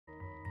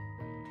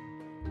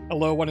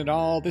Hello one and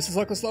all, this is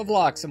Luckless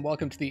Lovelocks and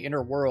welcome to the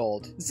Inner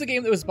World. This is a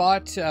game that was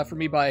bought for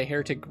me by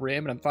Heretic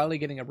Grimm and I'm finally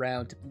getting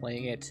around to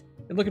playing it.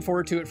 Been looking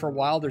forward to it for a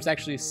while. There's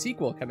actually a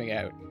sequel coming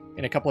out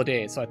in a couple of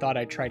days, so I thought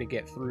I'd try to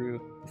get through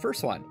the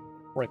first one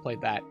before I played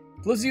that.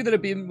 For those of you that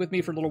have been with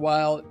me for a little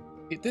while,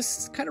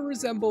 this kind of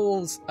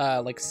resembles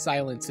like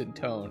Silence in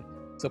tone.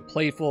 So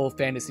playful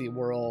fantasy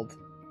world,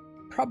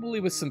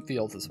 probably with some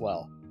feels as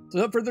well. So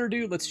without further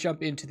ado, let's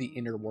jump into the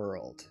Inner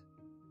World.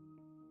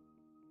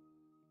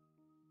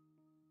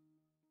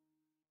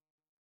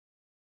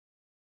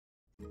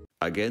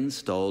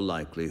 Against all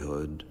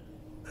likelihood,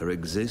 there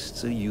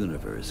exists a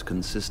universe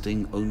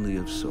consisting only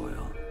of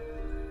soil.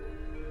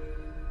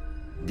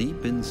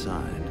 Deep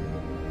inside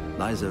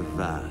lies a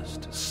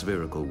vast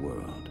spherical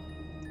world.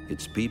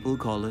 Its people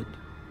call it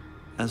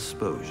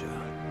Asposia.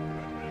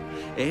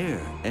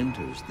 Air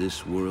enters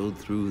this world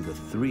through the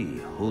 3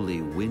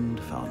 holy wind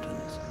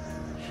fountains.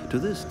 To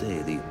this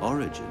day, the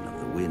origin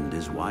of the wind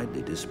is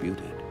widely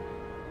disputed,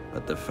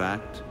 but the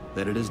fact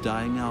that it is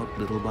dying out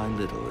little by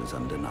little is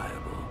undeniable.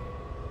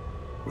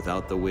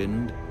 Without the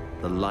wind,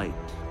 the light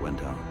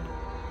went out.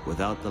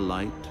 Without the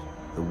light,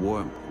 the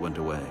warmth went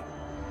away.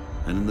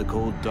 And in the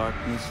cold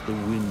darkness, the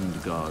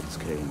wind gods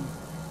came.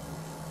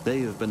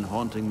 They have been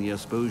haunting the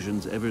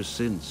Asposians ever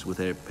since with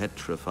their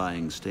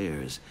petrifying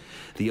stares.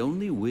 The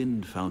only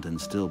wind fountain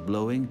still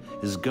blowing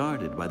is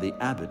guarded by the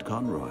abbot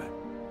Conroy.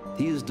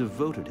 He has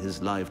devoted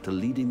his life to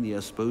leading the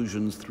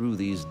Asposians through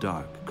these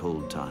dark,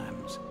 cold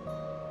times.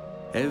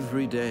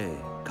 Every day,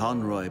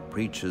 Conroy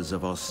preaches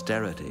of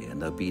austerity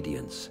and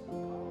obedience,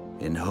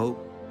 in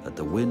hope that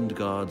the wind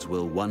gods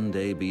will one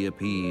day be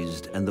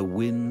appeased and the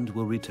wind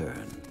will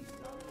return.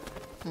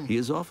 He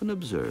is often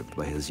observed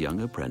by his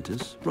young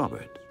apprentice,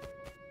 Robert,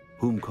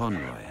 whom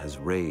Conroy has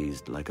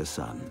raised like a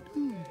son.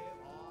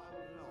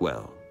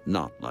 Well,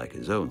 not like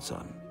his own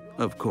son,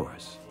 of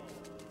course.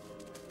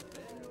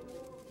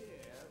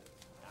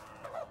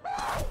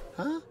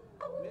 Huh?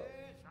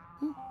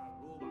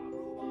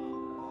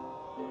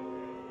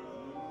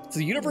 So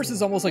the universe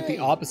is almost like the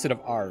opposite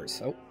of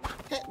ours. Oh.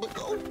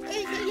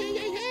 Hey.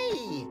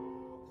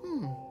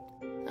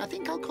 I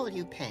think I'll call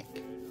you Peck.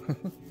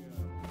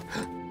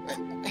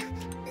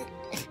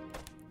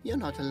 You're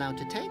not allowed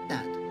to take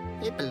that.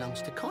 It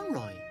belongs to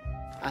Conroy.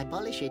 I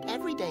polish it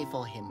every day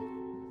for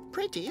him.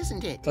 Pretty,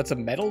 isn't it? That's a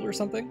medal or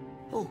something?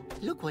 Oh,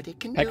 look what it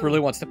can do. Peck really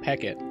wants to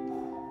peck it.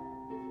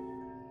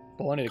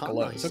 But when it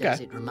glows, okay. Says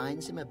it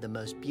reminds him of the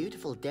most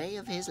beautiful day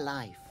of his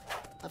life.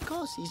 Of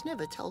course, he's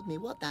never told me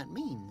what that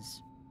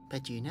means.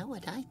 But you know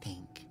what I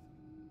think?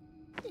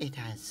 It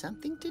has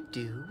something to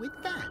do with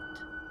that.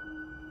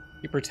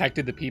 He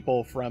protected the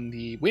people from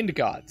the wind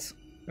gods.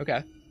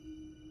 Okay.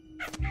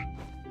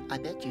 I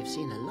bet you've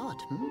seen a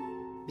lot,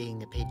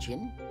 being a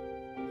pigeon.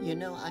 You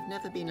know, I've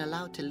never been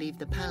allowed to leave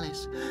the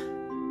palace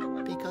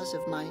because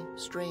of my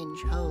strange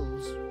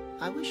holes.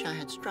 I wish I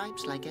had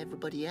stripes like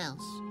everybody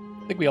else.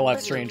 I think we all have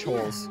strange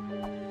holes.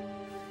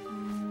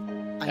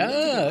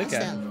 Okay.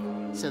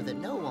 Myself, so that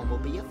no one will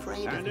be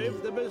afraid of me. And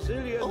if the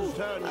bazillions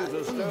turn you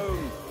to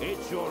stone,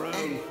 it's your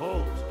own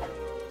fault.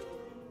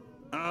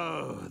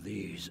 Oh,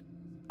 these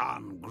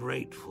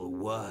ungrateful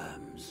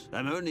worms.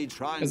 I'm only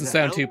trying to Doesn't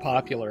sound help. too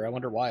popular. I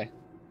wonder why.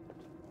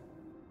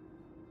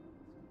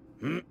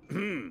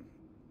 Looks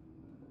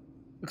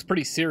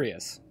pretty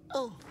serious.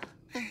 Oh.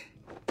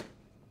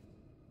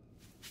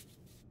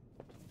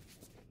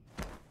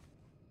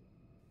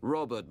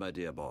 Robert, my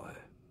dear boy,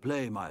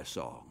 play my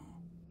song.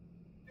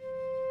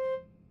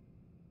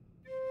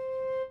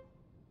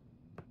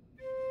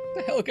 What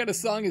the hell kind of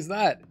song is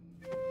that?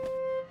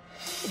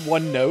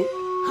 One note?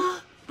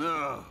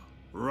 Oh,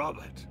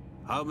 Robert,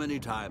 how many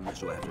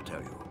times do I have to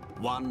tell you?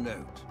 One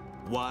note,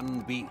 one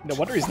beat. No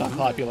wonder he's not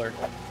popular.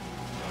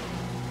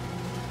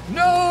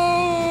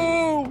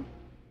 No!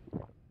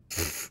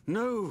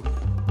 No!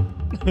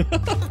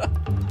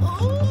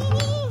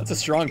 That's a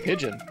strong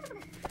pigeon.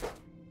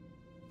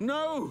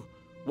 No!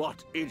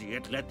 What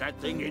idiot let that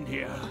thing in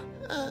here?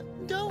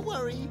 Don't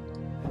worry.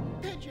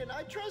 Pigeon,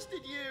 I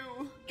trusted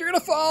you. You're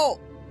gonna fall!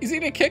 Is he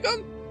gonna kick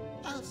him?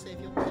 I'll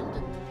save your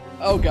pendant.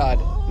 Oh god.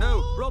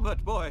 No,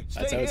 Robert, boy, stay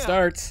That's how here. it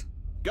starts.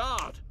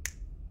 Guard,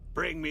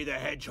 bring me the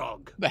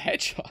hedgehog. The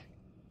hedgehog.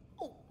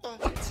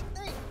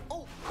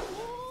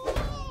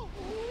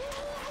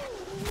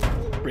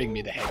 Bring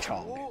me the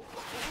hedgehog.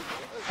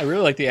 I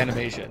really like the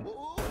animation.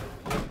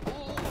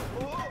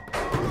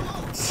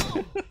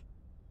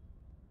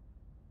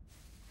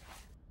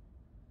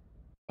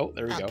 Oh,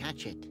 there we go. I'll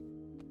catch it.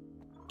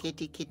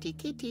 Kitty, kitty,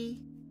 kitty.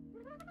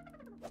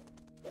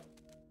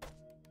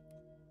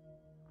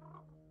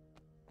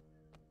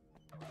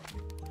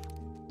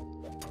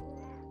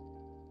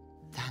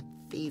 That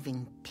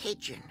thieving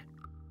pigeon.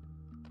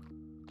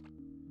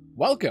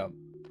 Welcome.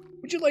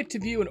 Would you like to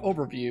view an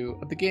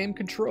overview of the game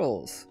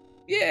controls?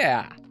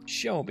 Yeah,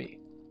 show me.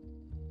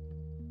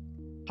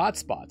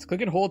 Hotspots.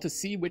 Click and hold to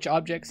see which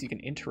objects you can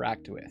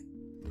interact with.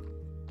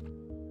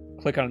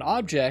 Click on an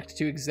object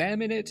to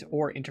examine it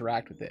or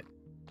interact with it.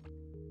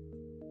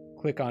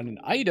 Click on an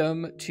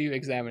item to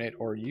examine it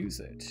or use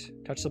it.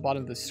 Touch the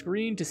bottom of the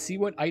screen to see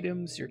what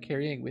items you're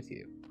carrying with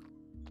you.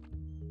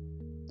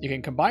 You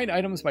can combine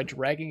items by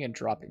dragging and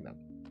dropping them.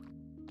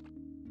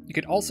 You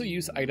can also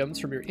use items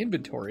from your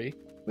inventory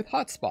with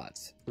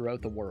hotspots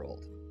throughout the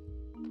world.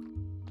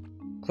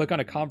 Click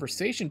on a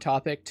conversation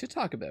topic to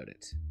talk about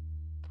it.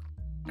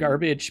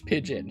 Garbage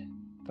pigeon.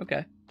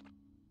 Okay.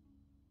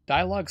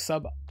 Dialogue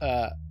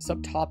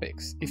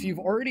subtopics. If you've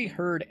already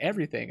heard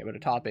everything about a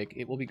topic,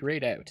 it will be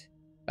grayed out.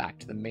 Back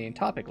to the main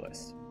topic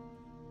list.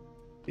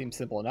 Seems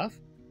simple enough.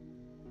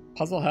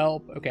 Puzzle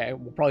help. Okay,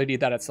 we'll probably need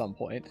that at some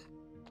point.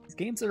 These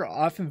games are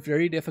often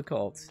very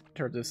difficult in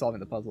terms of solving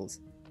the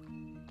puzzles.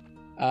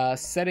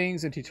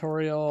 Settings and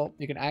tutorial.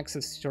 You can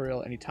access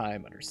tutorial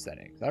anytime under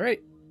settings. All right,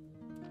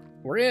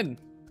 we're in.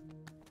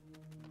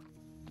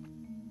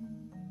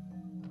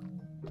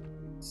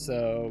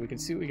 So we can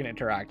see what we can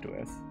interact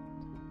with.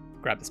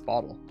 Grab this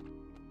bottle.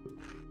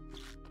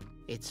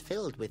 It's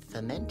filled with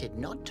fermented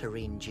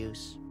nectarine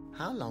juice.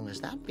 How long has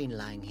that been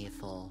lying here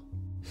for?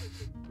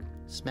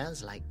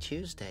 Smells like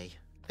Tuesday,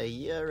 a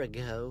year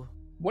ago.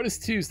 What does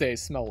Tuesday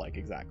smell like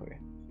exactly?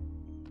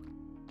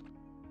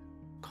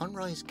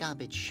 Conroy's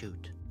garbage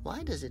chute.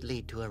 Why does it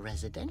lead to a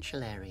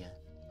residential area?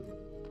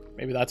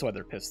 Maybe that's why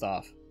they're pissed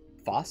off.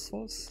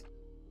 Phosphos?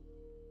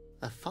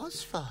 A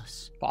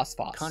phosphos.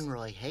 Phosphos.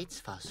 Conroy hates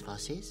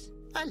phosphoses.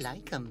 I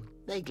like them.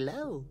 They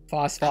glow.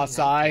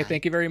 Phosphosi,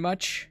 thank you very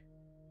much.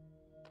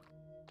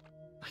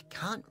 I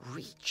can't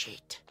reach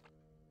it.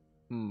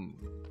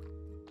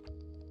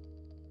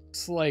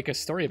 It's like a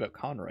story about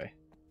Conroy.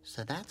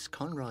 So that's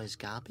Conroy's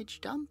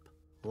garbage dump?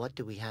 What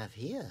do we have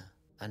here?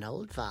 An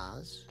old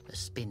vase, a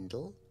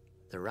spindle,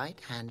 the right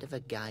hand of a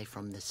guy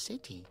from the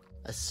city,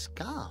 a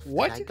scarf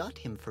that I got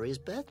him for his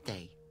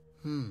birthday.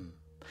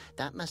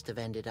 That must have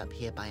ended up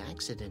here by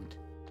accident.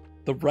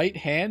 The right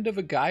hand of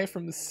a guy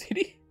from the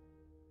city?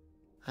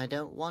 I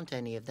don't want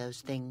any of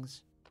those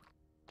things.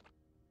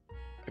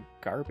 A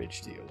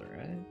garbage dealer,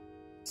 right?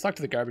 Let's talk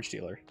to the garbage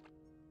dealer.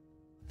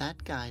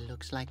 That guy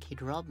looks like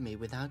he'd rob me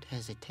without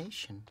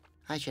hesitation.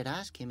 I should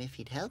ask him if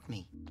he'd help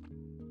me.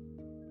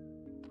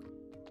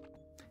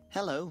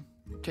 Hello,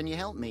 can you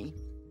help me?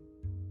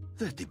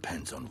 That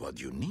depends on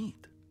what you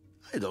need.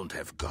 I don't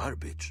have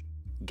garbage.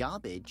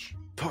 Garbage?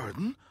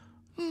 Pardon?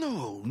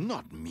 No,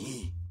 not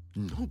me.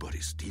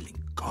 Nobody's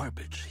stealing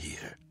garbage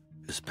here.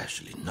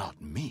 Especially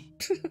not me.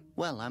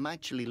 Well, I'm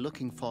actually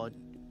looking for...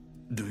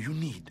 Do you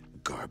need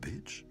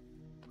garbage?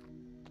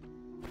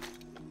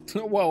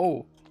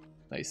 Whoa.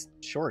 Nice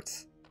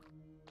shorts.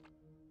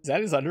 Is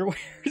that his underwear?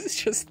 Is it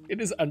just in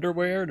his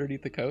underwear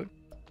underneath the coat?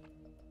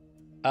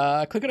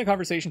 Click on a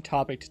conversation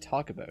topic to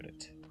talk about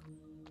it.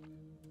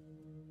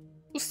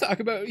 Let's talk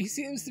about... He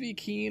seems to be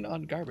keen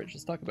on garbage.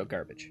 Let's talk about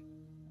garbage.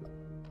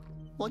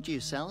 What do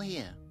you sell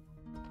here?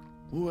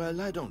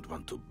 Well, I don't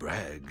want to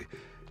brag,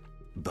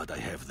 but I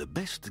have the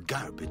best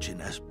garbage in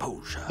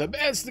Asposia. The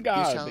best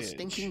garbage! You sell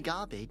stinking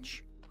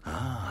garbage?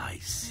 Ah, I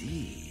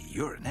see.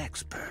 You're an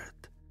expert.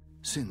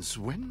 Since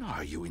when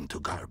are you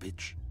into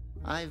garbage?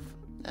 I've,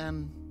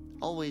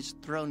 always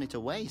thrown it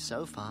away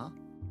so far.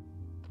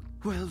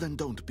 Well, then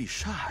don't be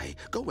shy.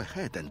 Go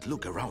ahead and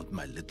look around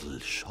my little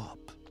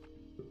shop.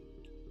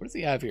 What does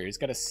he have here? He's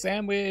got a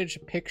sandwich, a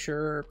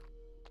picture,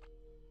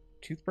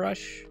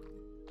 toothbrush,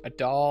 a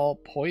doll,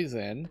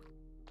 poison,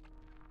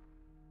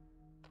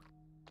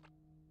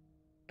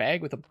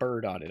 bag with a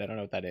bird on it. I don't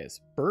know what that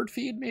is. Bird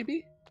feed,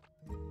 maybe?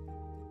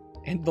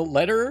 And the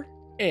letter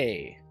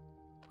A.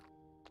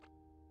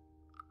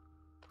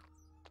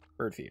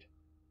 Bird feed.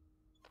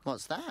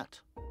 What's that?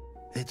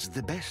 It's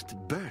the best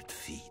bird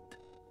feed.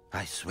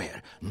 I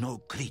swear, no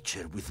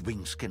creature with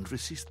wings can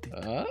resist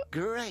it.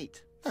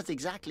 Great. That's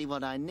exactly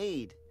what I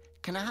need.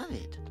 Can I have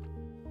it?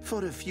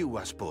 For a few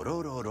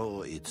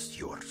aspororo, it's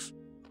yours.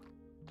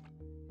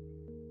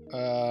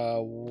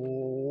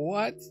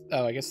 What?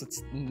 Oh, I guess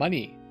it's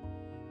money.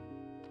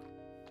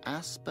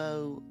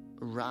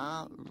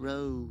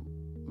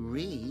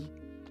 Aspo-ra-ro-re?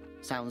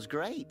 Sounds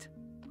great.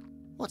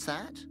 What's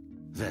that?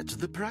 That's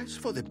the price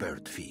for the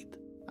bird feed.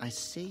 I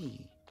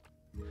see.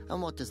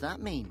 And what does that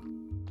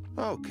mean?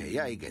 Okay,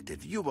 I get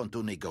it. You want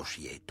to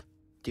negotiate.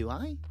 Do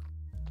I?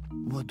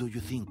 What do you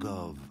think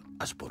of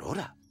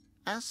Asporora?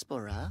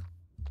 Aspora?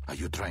 Are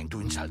you trying to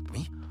insult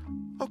me?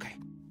 Okay.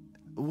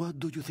 What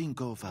do you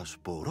think of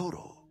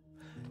Aspororo?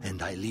 And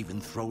I'll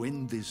even throw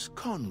in this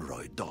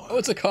Conroy doll. Oh,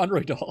 it's a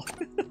Conroy doll.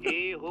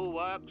 He who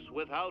works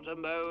without a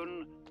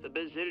moan, the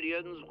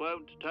bazillions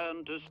won't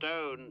turn to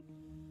stone.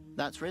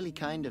 That's really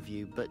kind of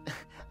you, but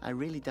I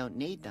really don't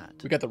need that.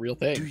 We got the real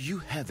thing. Do you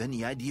have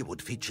any idea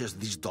what features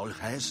this doll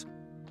has?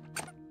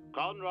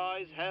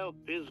 Conroy's help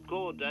is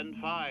good and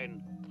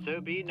fine, so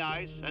be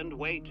nice and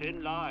wait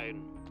in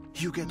line.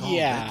 You get all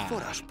that for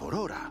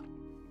Asporora.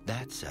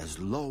 That's as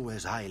low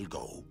as I'll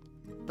go.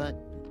 But...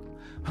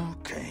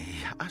 Okay,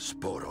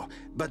 Asporo,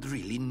 but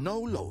really no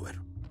lower.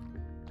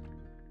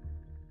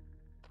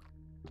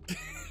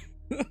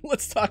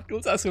 Let's ask him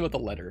about the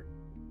letter.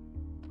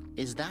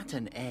 Is that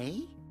an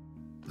A?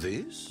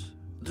 This?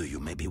 Do you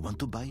maybe want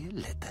to buy a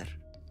letter?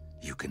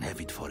 You can have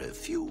it for a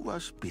few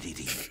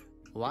aspiriti.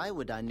 Why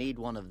would I need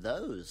one of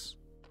those?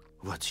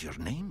 What's your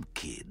name,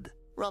 kid?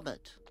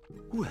 Robert.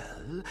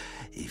 Well,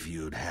 if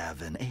you'd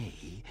have an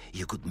A,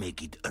 you could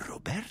make it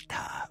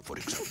Roberta, for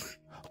example.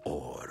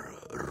 Or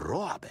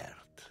Robert.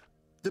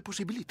 The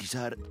possibilities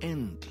are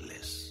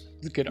endless.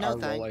 It's a good No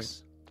art rolling.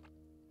 thanks.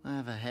 I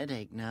have a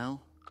headache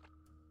now.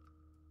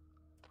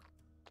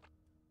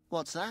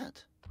 What's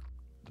that?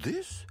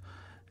 This?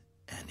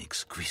 An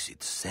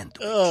exquisite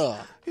sandwich.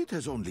 Ugh. It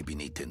has only been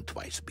eaten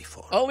twice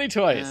before. Only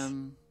twice.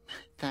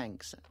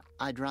 Thanks.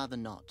 I'd rather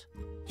not.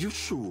 You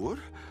sure?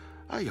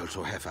 I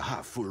also have a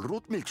half-full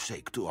root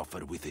milkshake to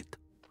offer with it.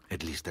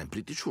 At least I'm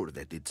pretty sure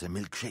that it's a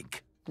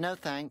milkshake. No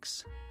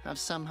thanks. I've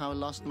somehow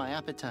lost my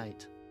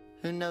appetite.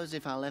 Who knows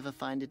if I'll ever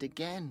find it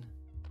again?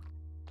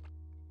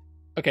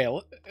 Okay,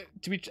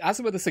 do we ask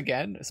about this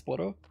again,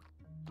 Esploro?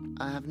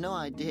 I have no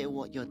idea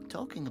what you're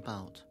talking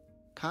about.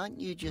 Can't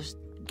you just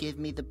give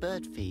me the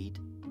bird feed?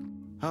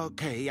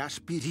 Okay,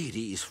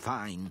 aspiriri is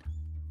fine.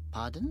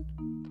 Pardon?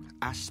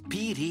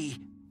 Aspiri.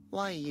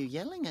 Why are you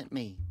yelling at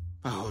me?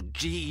 Oh,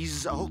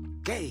 geez,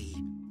 okay.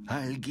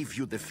 I'll give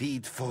you the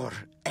feed for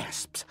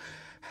asps.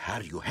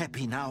 Are you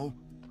happy now?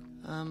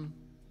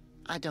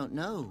 I don't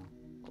know.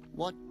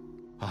 What?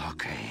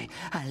 Okay,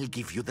 I'll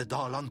give you the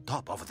doll on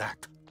top of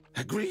that.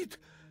 Agreed?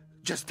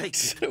 Just take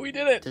it. We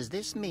did it! Does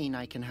this mean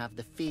I can have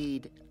the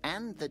feed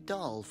and the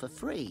doll for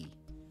free?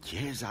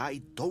 Yes,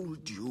 I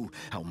told you.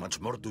 How much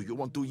more do you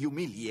want to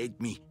humiliate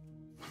me?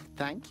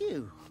 Thank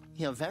you.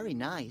 You're very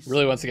nice.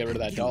 Really wants to get rid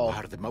of that doll. You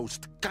are the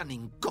most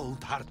cunning,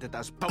 gold-hearted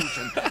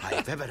Asposian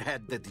I've ever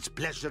had the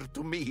displeasure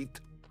to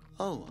meet.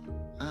 Oh,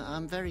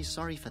 I'm very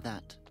sorry for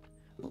that.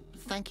 Well,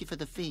 thank you for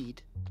the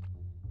feed.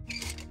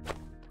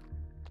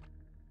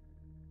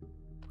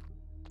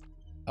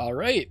 All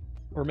right,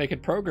 we're making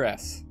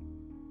progress.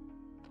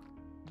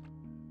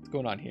 What's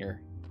going on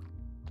here?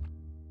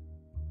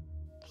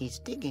 He's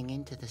digging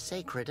into the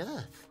sacred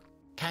earth.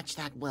 Catch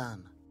that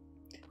worm.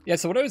 Yeah,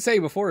 so what I was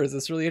saying before is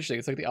it's really interesting.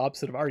 It's like the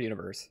opposite of our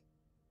universe.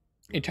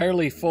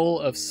 Entirely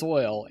full of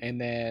soil, and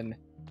then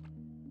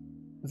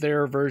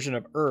their version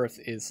of Earth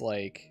is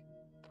like,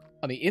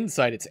 on the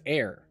inside it's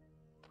air.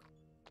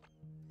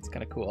 It's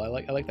kind of cool. I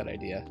like that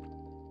idea.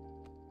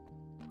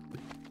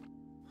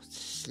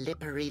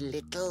 Slippery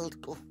little...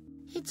 Oh,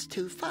 it's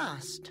too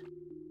fast.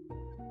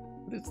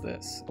 What is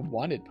this? A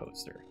wanted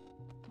poster.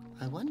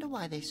 I wonder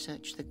why they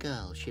searched the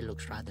girl. She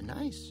looks rather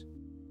nice.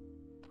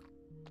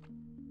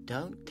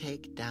 Don't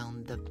take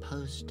down the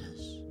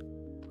posters.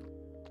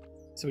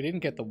 So we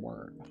didn't get the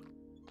worm.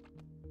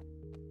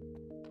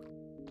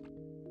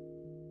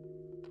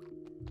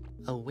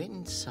 A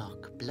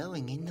windsock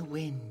blowing in the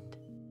wind.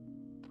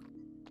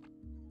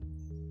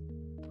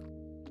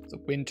 There's a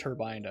wind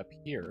turbine up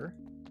here.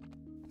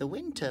 The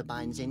wind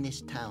turbines in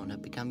this town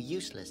have become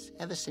useless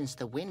ever since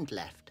the wind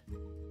left.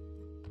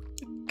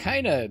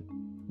 Kind of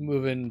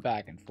moving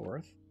back and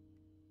forth.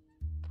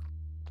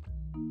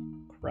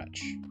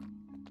 Crutch.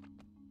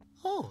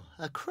 Oh,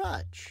 a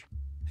crutch.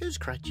 Whose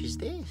crutch is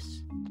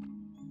this?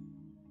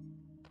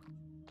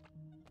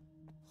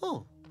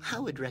 Oh, I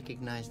would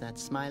recognize that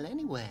smile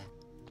anywhere.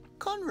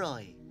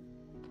 Conroy.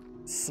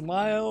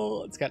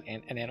 Smile. It's got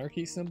an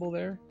anarchy symbol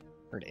there.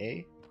 Or an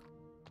A.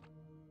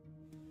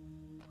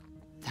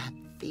 That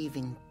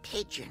thieving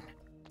pigeon.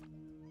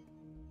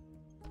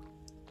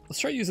 Let's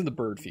try using the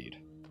bird feed.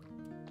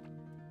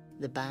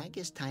 The bag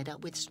is tied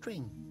up with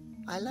string.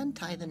 I'll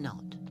untie the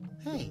knot.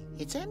 Hey,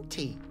 it's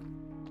empty.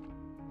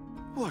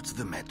 What's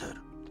the matter?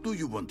 Do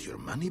you want your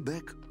money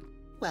back?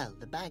 Well,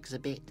 the bag's a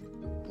bit...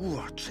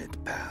 Watch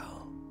it,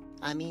 pal.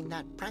 I mean,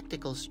 that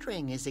practical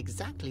string is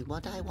exactly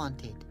what I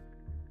wanted.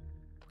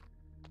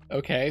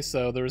 Okay,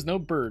 so there was no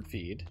bird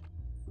feed.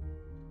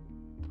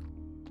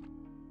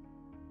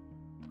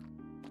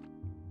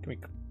 Can we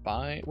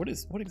combine? What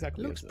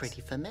exactly Looks is this?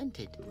 pretty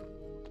fermented.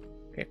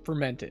 Okay,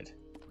 fermented.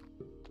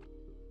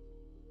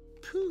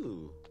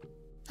 Pooh,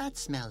 that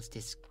smells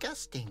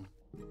disgusting.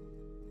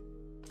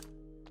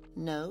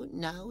 No,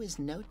 now is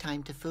no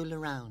time to fool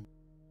around.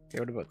 Okay,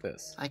 what about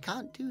this? I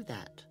can't do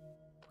that.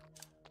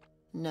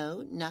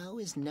 No, now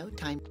is no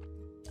time.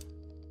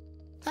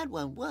 That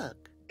won't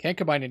work. Can't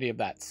combine any of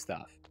that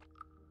stuff.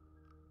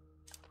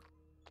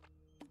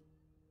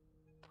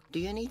 Do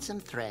you need some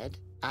thread?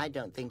 I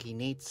don't think he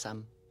needs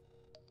some.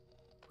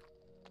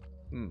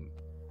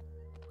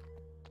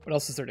 What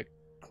else is there to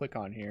click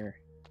on here?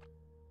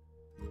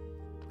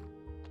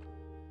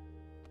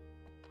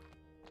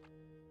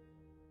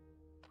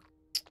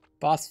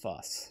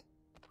 Phosphos.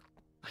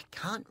 I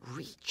can't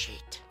reach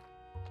it.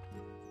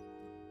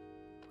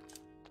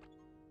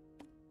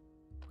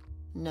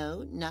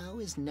 No, now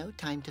is no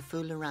time to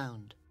fool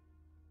around.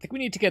 I think we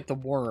need to get the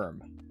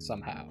worm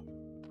somehow.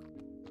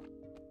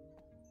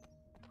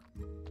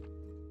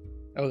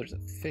 Oh, there's a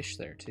fish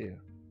there too.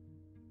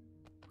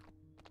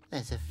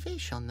 There's a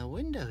fish on the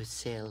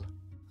windowsill.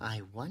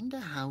 I wonder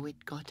how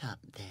it got up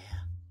there.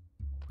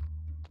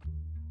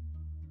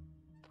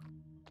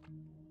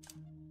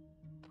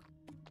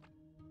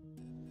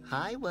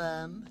 Hi,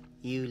 worm.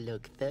 You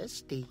look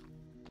thirsty.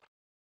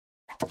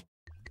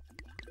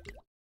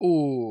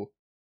 Ooh,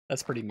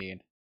 that's pretty mean.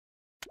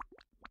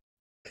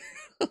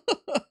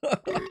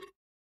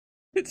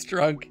 It's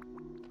drunk.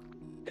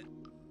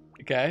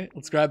 Okay,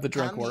 let's grab the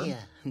drunk Come worm. here.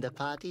 The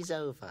party's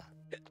over.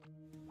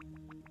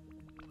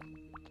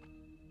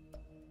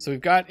 So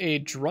we've got a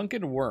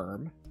drunken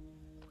worm.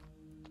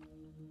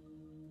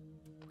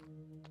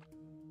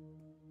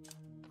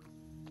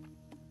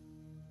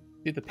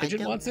 See, the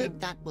pigeon wants I it? don't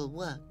think that will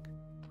work.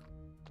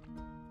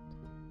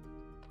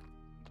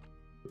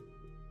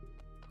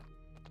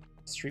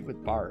 Street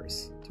with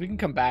bars. So we can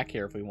come back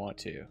here if we want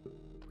to.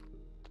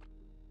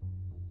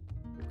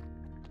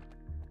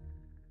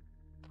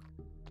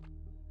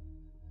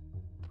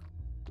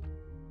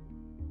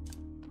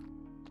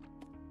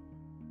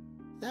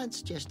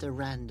 That's just a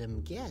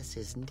random guess,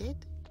 isn't it?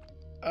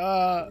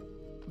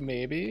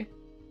 Maybe.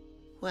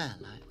 Well,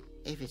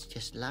 if it's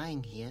just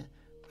lying here,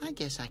 I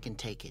guess I can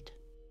take it.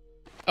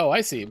 Oh,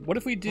 I see. What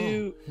if we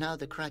do... Oh, now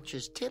the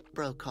crutch's tip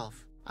broke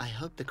off. I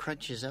hope the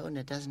crutch's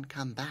owner doesn't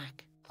come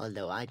back.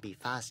 Although I'd be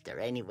faster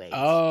anyways.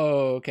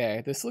 Oh,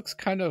 okay. This looks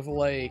kind of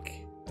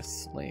like a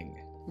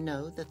sling.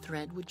 No, the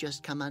thread would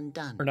just come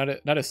undone. Or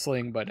not a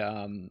sling, but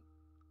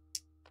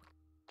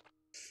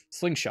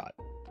slingshot.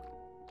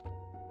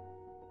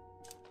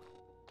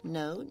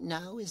 No,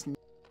 now is...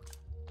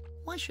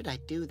 Why should I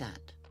do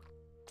that?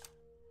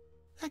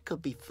 That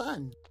could be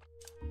fun.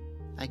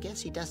 I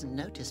guess he doesn't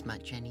notice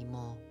much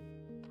anymore.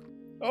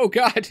 Oh,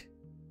 God.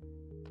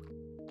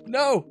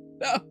 No.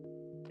 No.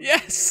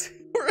 Yes.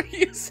 We're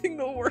using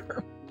the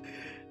worm.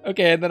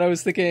 Okay, and then I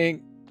was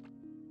thinking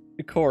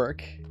the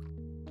cork.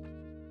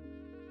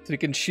 So we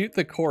can shoot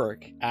the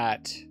cork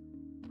at...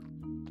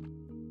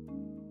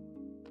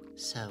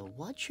 So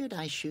what should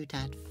I shoot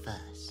at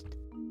first?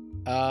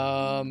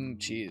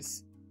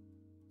 Geez.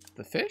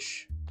 The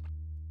fish?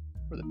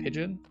 Or the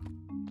pigeon?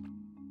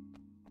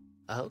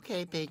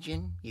 Okay,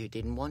 pigeon, you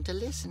didn't want to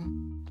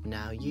listen.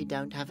 Now you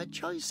don't have a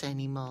choice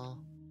anymore.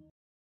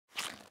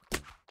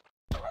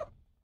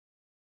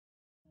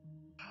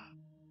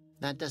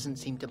 That doesn't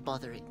seem to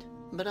bother it,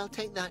 but I'll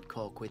take that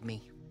cork with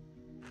me.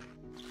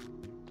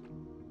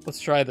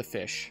 Let's try the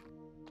fish.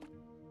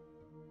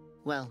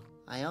 Well,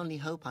 I only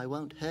hope I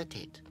won't hurt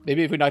it.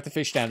 Maybe if we knock the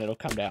fish down, it'll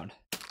come down.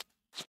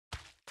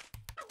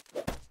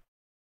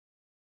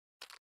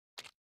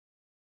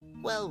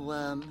 Well,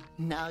 worm,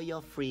 now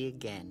you're free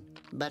again,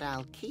 but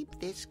I'll keep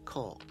this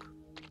cork.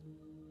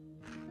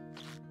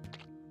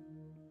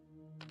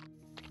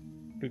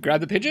 We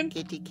grab the pigeon?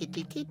 Kitty,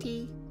 kitty,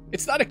 kitty.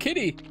 It's not a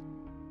kitty!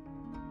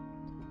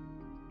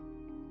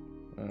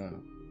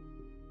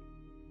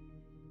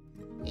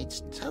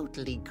 It's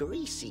totally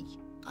greasy.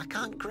 I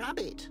can't grab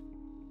it.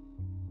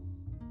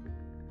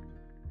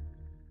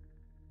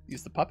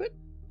 Use the puppet?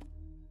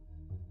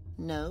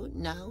 No,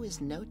 now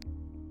is no...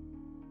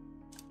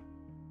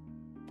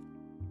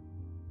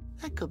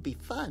 That could be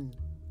fun.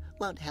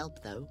 Won't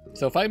help, though.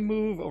 So if I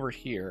move over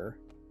here...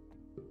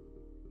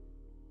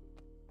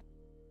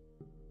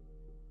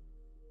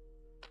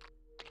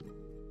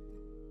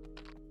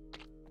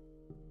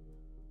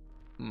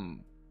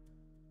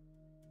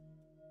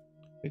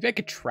 Maybe I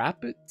could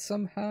trap it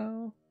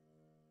somehow?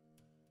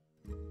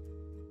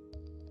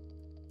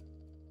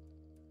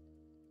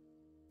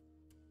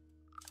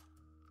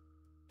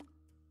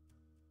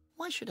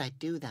 Why should I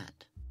do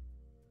that?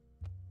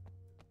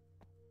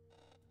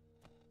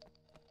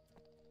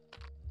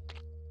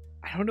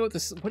 I don't know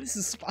what is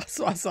this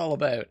sauce all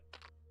about?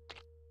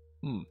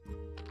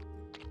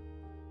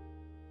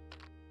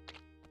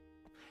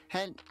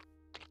 And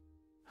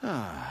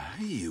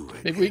You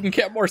again. Maybe we can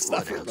get more stuff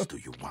What from else them.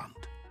 do you want?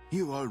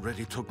 You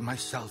already took my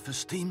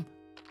self-esteem.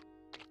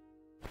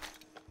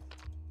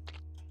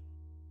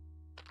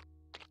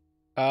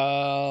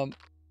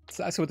 Let's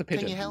ask with the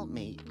pigeon. can you help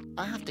me?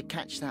 I have to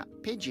catch that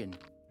pigeon.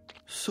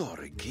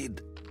 Sorry,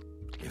 kid.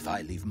 If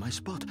I leave my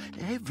spot,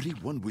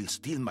 everyone will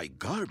steal my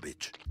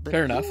garbage. But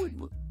Fair who enough.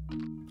 would-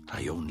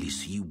 I only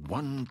see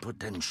one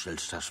potential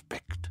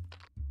suspect.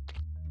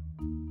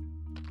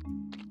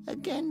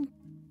 Again,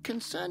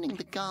 concerning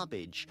the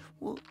garbage,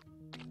 well,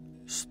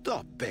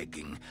 Stop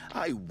begging.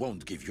 I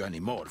won't give you any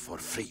more for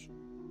free.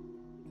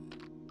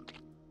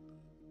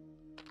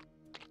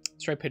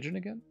 Let's try pigeon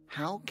again.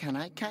 how can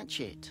I catch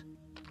it?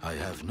 I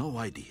have no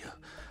idea.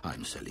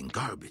 I'm selling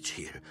garbage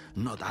here,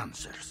 not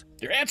answers.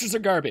 Your answers are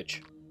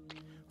garbage.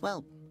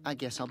 Well, I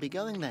guess I'll be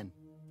going then.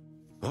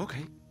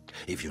 Okay.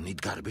 If you need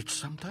garbage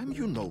sometime,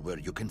 you know where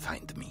you can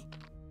find me.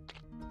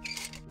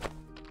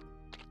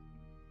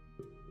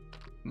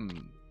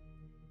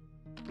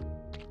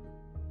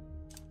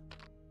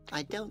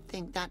 I don't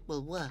think that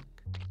will work.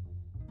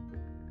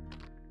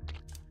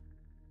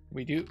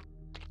 We do.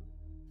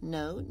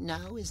 No,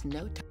 now is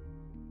no time.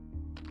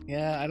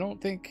 Yeah, I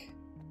don't think...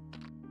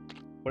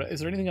 What,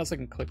 is there anything else I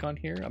can click on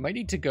here? I might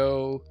need to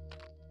go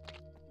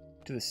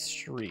to the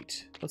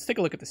street. Let's take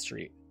a look at the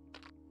street.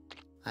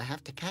 I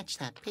have to catch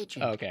that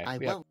pigeon. Oh, okay. I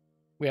we won't.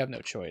 we have no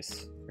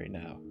choice right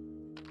now.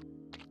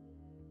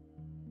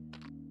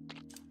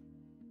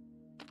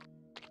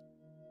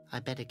 I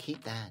better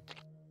keep that.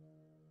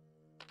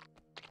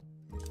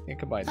 Can't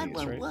combine That these,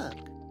 won't right? work.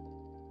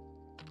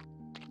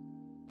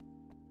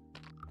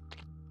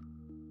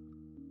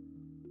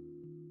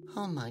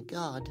 Oh my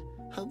god.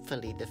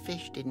 Hopefully the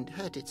fish didn't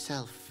hurt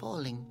itself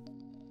falling.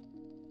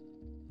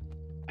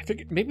 I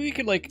figured maybe we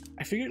could like,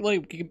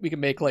 we could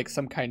make like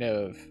some kind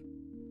of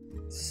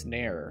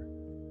snare.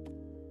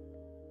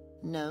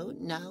 No,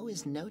 now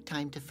is no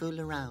time to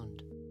fool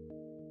around.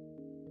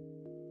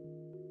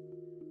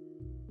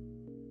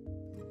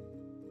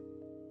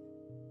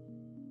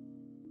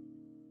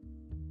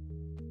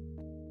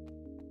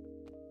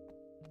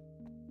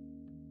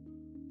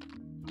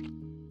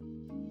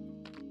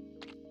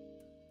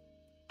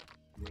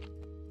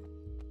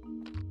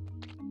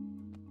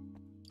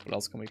 What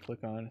else can we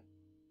click on?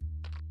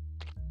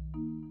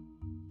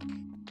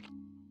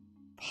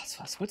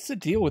 Phosphos. What's the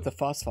deal with the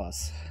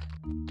phosphos?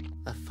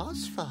 A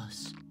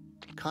phosphos?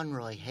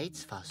 Conroy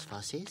hates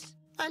phosphoses.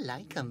 I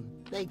like them.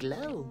 They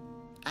glow.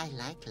 I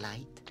like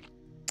light.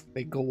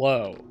 They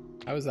glow.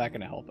 How is that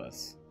going to help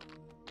us?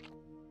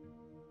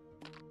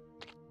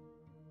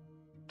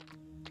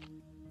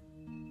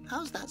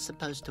 How's that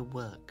supposed to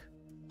work?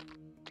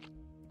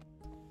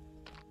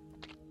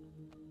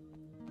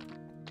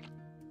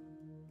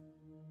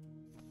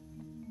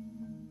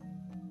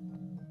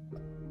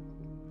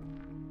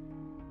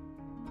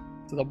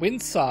 So the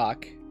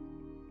windsock...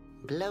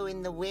 Blow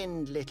in the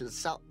wind, little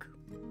sock.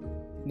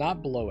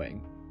 Not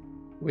blowing.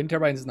 Wind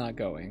turbine's not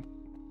going.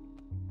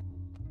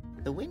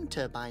 The wind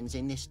turbines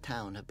in this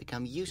town have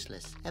become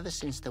useless ever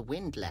since the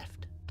wind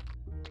left.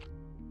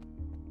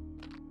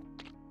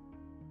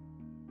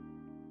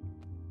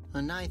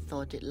 And I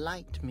thought it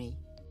liked me.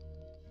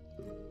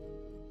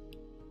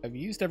 I've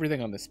used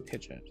everything on this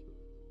pidgeon.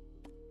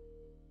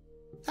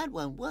 That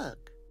won't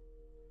work.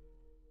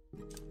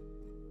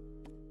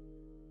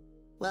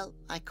 Well,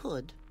 I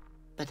could,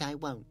 but I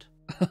won't.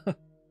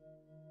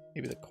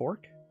 Maybe the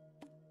cork?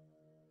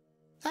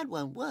 That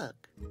won't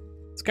work.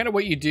 It's kind of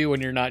what you do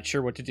when you're not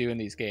sure what to do in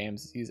these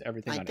games. Use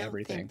everything on I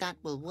everything. don't think that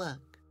will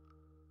work.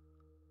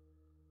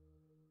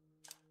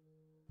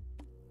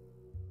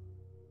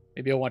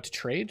 Maybe I'll want to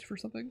trade for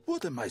something?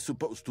 What am I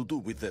supposed to do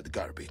with that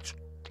garbage?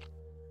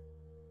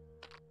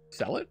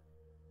 Sell it?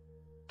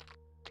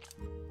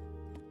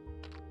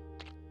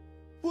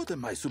 What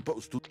am I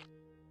supposed to...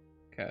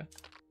 Okay.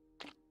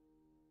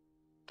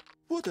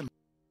 What am...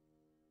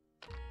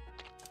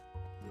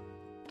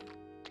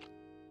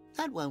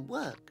 That won't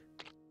work.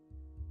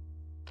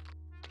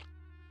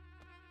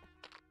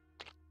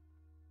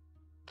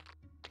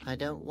 I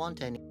don't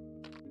want any.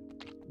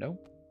 No?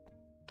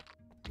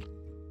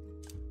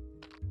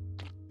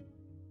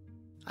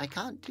 I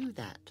can't do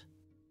that.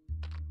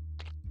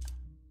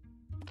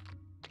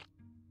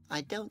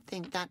 I don't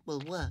think that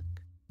will work.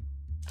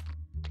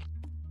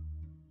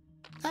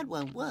 That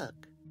won't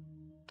work.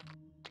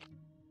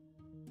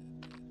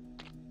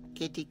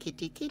 Kitty,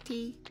 kitty,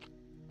 kitty.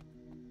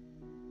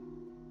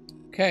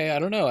 Okay, I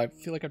don't know. I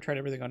feel like I've tried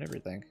everything on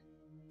everything.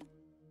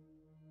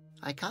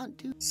 I can't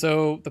do.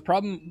 So the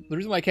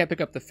reason why I can't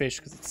pick up the fish is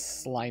because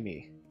it's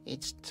slimy.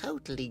 It's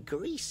totally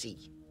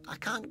greasy. I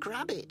can't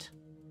grab it.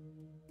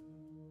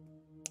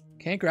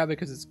 Can't grab it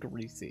because it's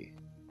greasy.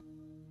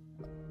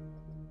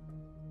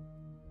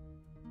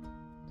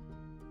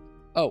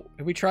 Oh,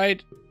 have we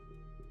tried...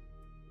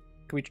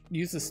 Can we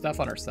use this stuff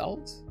on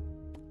ourselves?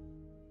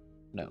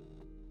 No.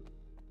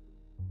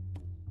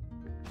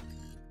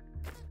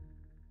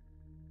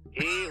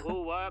 He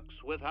who works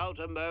without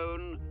a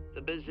moan,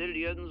 the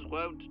bazillions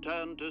won't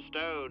turn to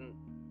stone.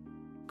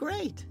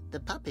 Great. The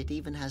puppet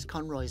even has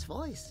Conroy's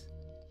voice.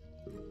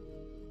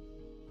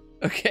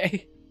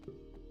 Okay.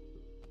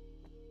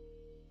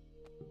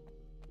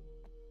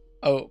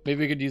 Oh,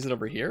 maybe we could use it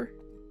over here?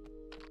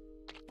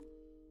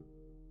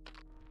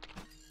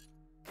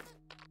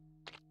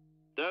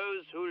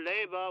 Those who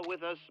labor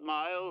with a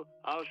smile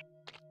are...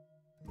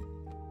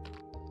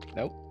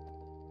 Nope.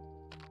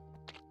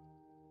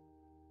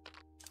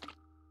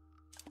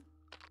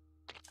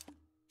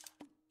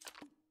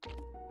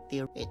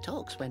 It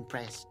talks when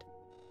pressed.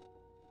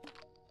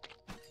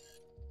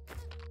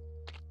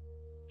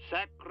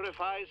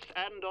 Sacrifice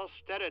and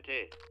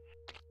austerity.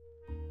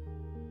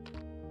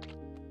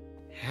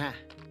 Ha!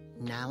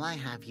 Now I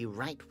have you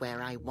right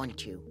where I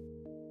want you.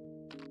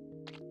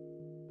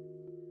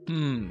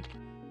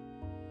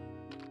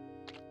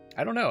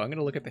 I don't know. I'm going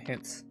to look at the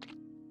hints.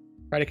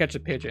 Try to catch a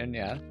pigeon,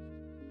 yeah.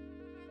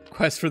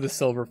 Quest for the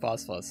silver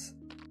phosphos.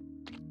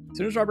 As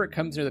soon as Robert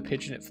comes near the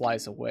pigeon, it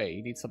flies away.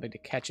 You need something to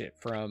catch it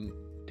from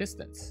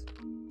distance.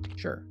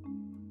 Sure.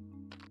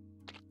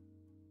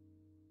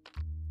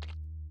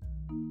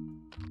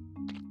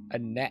 A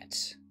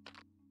net.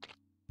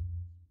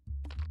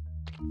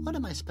 What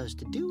am I supposed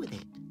to do with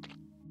it?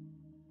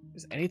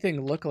 Does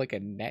anything look like a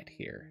net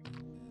here?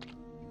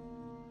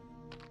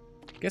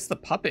 I guess the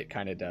puppet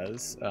kind of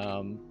does.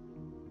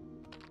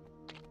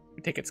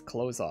 We take its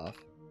clothes off.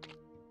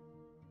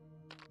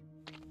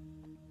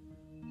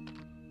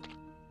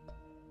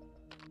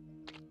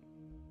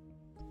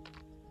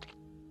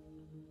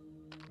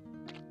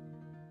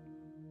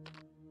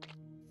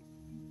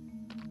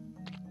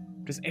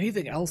 Does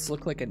anything else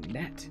look like a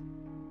net?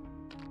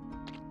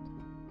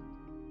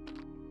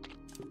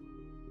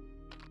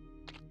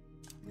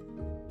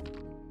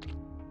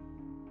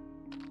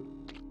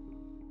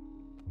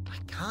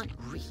 can't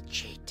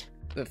reach it.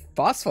 The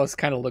phosphos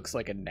kind of looks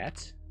like a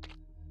net.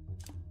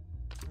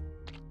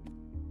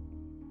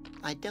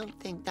 I don't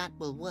think that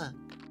will work.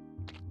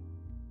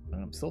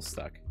 I'm still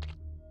stuck.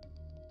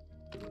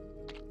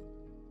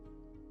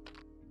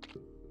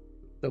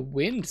 The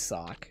wind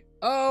sock.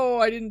 Oh,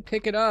 I didn't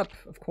pick it up.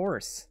 Of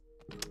course.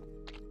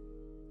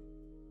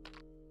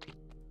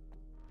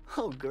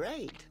 Oh,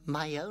 great.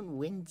 My own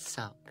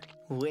windsock.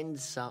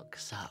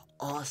 Windsocks are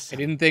awesome. I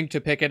didn't think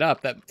to pick it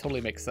up. That totally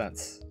makes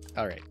sense.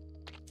 All right.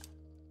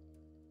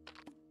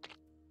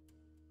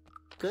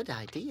 Good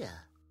idea.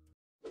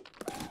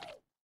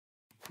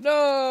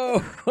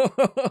 No!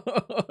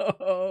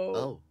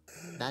 Oh,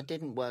 that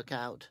didn't work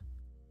out.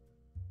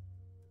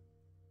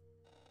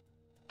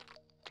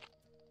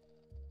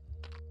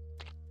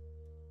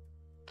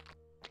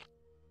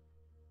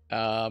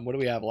 What do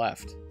we have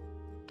left?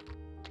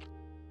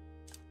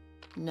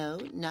 No,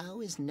 now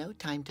is no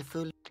time to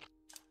fool.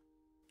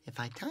 If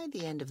I tie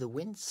the end of the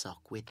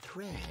windsock with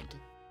thread...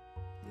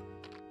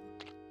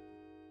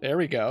 There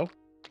we go.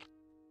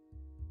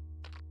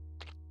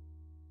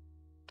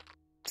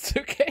 It's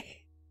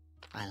okay.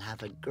 I'll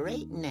have a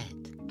great net.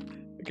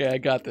 Okay, I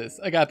got this.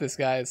 I got this,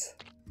 guys.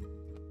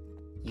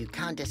 You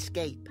can't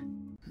escape.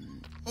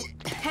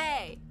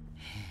 Hey!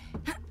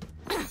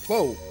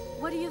 Whoa.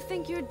 What do you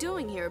think you're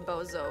doing here,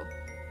 bozo?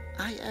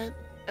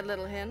 A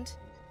little hint?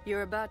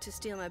 You're about to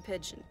steal my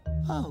pigeon.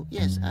 Oh,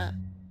 yes,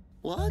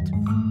 what?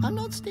 I'm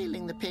not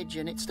stealing the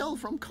pigeon. It stole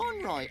from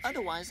Conroy.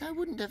 Otherwise, I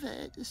wouldn't have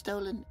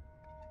stolen...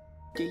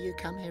 Do you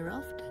come here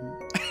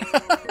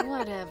often?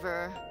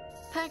 Whatever.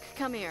 Peck,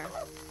 come here.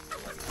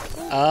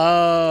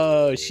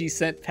 Oh, she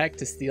sent Peck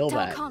to steal Tell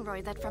that.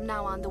 Conroy that from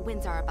now on the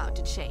winds are about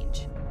to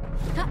change.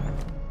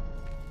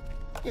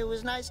 It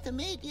was nice to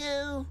meet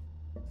you.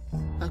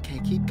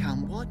 Okay, keep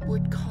calm. What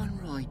would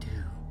Conroy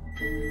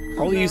do?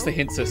 Probably use the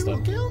hint He system.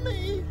 will kill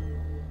me.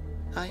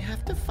 I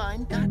have to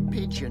find that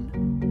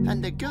pigeon.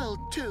 And the girl,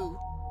 too.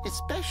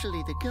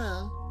 Especially the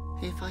girl.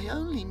 If I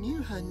only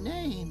knew her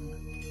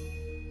name.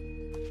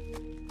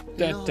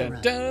 Dun, Laura.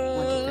 dun, dun.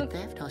 Wanted for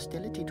theft,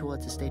 hostility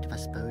towards the state of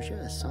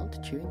Asposia,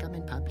 assault, chewing gum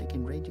in public,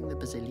 enraging the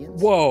Bazillions.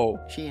 Whoa.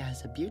 She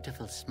has a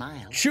beautiful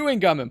smile. Chewing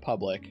gum in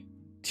public.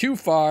 Too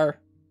far.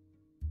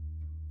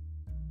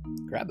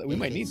 Grab that. We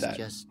might need that.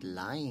 Just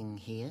lying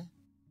here.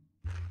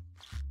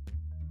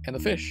 And the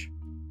fish.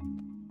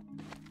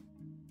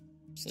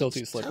 Still It's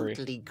too slippery.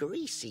 Totally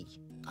greasy.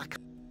 Can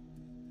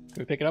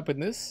we pick it up in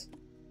this?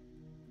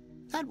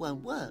 That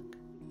won't work.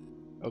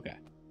 Okay.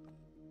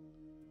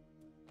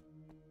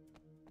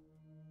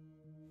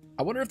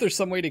 I wonder if there's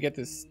some way to get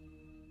this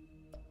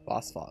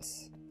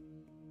phosphos.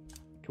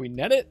 Can we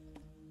net it?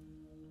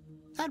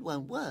 That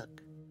won't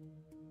work.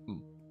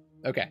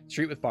 Okay,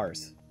 street with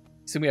bars.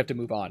 Assume we have to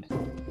move on.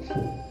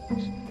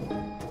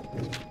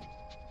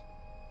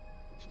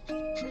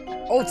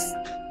 Oh,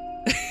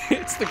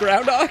 it's the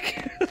groundhog.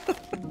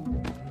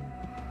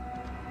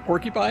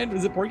 Porcupine?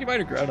 Was it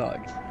porcupine or groundhog?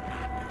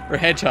 Or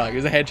hedgehog? It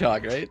was a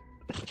hedgehog, right?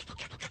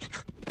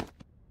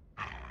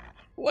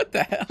 What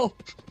the hell?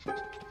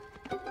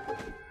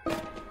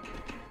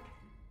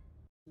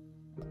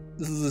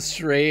 This is a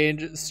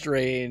strange,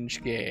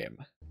 strange game.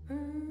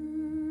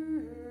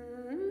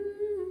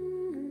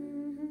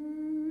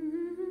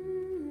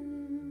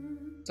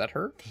 Is that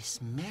her?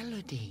 This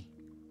melody.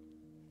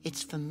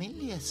 It's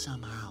familiar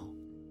somehow.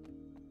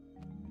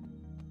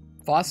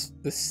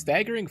 The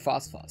staggering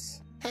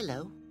phosphos.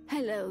 Hello.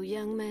 Hello,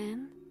 young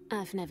man.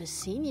 I've never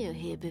seen you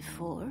here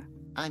before.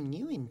 I'm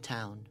new in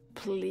town.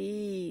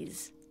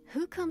 Please.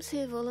 Who comes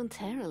here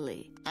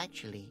voluntarily?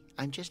 Actually,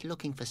 I'm just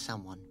looking for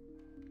someone.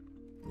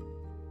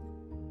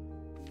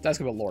 Let's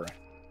ask about Laura.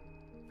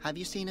 Have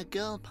you seen a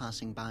girl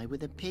passing by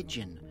with a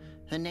pigeon?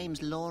 Her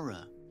name's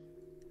Laura.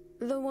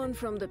 The one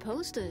from the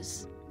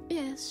posters.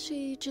 Yes,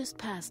 she just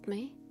passed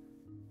me.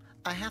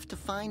 I have to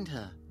find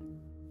her.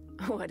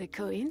 What a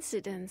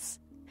coincidence.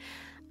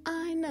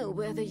 I know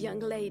where the young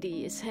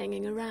lady is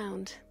hanging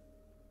around.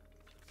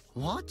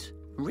 What?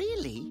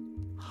 Really?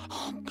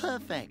 Oh,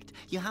 perfect.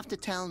 You have to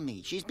tell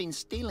me. She's been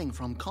stealing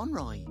from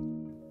Conroy.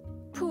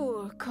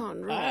 Poor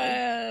Conroy.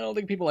 I don't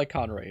think people like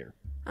Conroy here.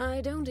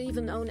 I don't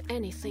even own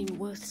anything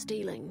worth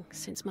stealing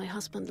since my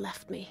husband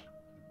left me.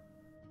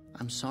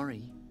 I'm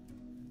sorry.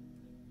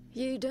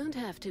 You don't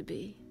have to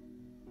be.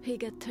 He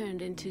got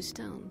turned into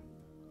stone.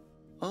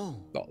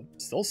 Oh. Oh,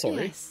 still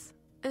sorry. Yes.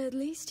 At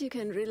least you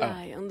can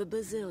rely on the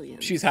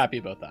Bazillions. She's happy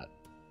about that.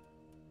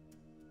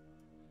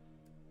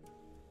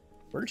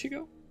 Where did she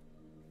go?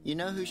 You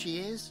know who she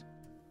is?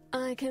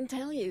 I can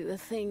tell you a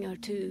thing or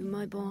two,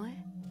 my boy.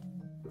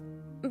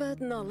 But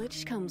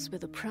knowledge comes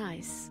with a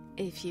price,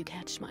 if you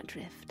catch my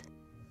drift.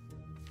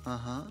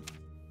 Uh-huh.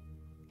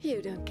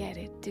 You don't get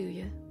it, do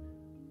you?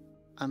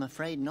 I'm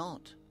afraid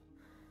not.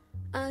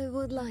 I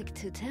would like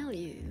to tell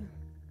you.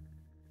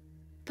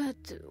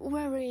 But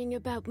worrying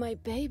about my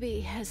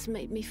baby has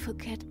made me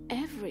forget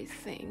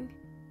everything.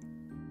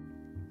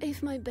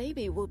 If my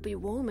baby would be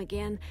warm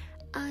again,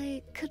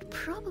 I could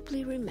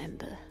probably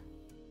remember.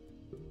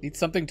 Needs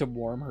something to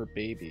warm her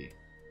baby.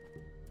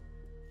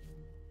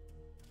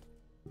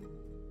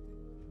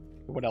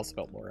 What else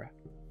about Laura?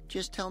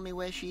 Just tell me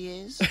where she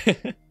is.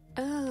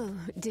 Oh,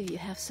 do you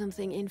have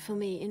something in for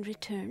me in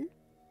return?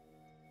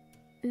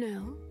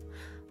 No?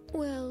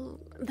 Well,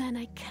 then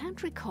I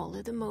can't recall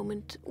at the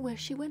moment where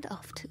she went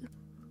off to.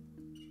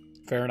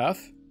 Fair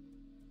enough.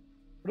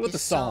 What about the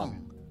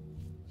song?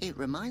 It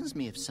reminds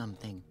me of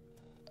something.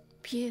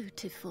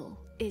 Beautiful,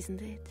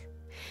 isn't it?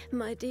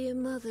 My dear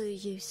mother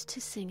used to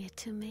sing it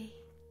to me.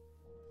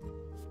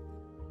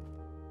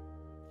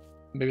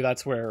 Maybe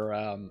that's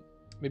where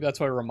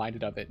we're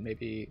reminded of it.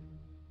 Maybe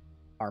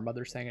our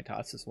mother sang it to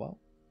us as well.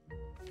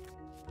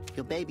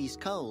 Your baby's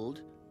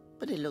cold,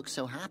 but it looks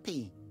so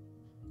happy.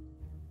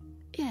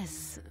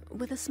 Yes,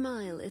 with a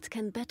smile it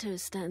can better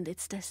stand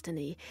its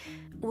destiny.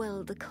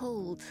 Well, the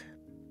cold,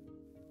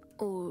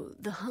 or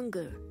the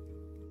hunger,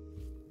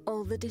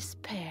 or the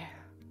despair.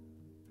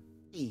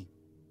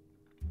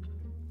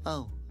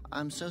 Oh,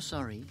 I'm so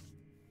sorry.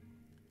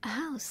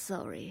 How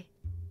sorry?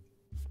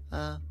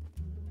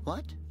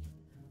 What?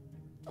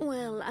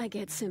 Well, I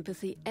get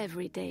sympathy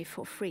every day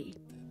for free.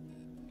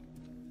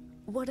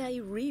 What I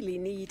really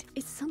need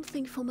is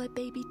something for my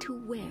baby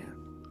to wear.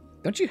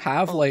 Don't you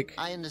have,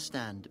 I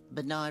understand,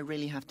 but now I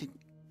really have to...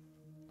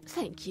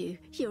 Thank you.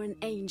 You're an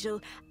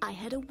angel. I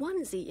had a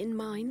onesie in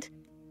mind.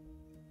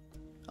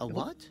 A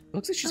what?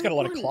 Looks like she's got a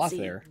lot of cloth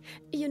there.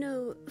 You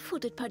know,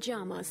 footed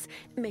pajamas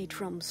made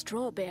from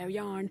strawberry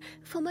yarn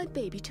for my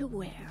baby to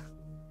wear.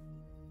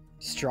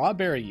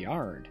 Strawberry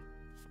yarn?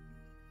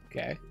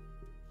 Okay.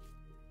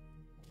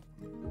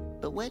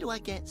 But where do I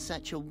get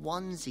such a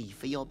onesie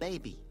for your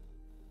baby?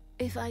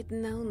 If I'd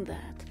known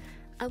that,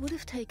 I would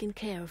have taken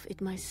care of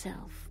it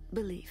myself,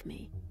 believe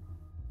me.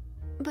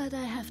 But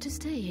I have to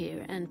stay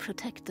here and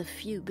protect the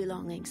few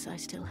belongings I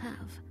still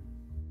have.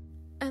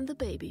 And the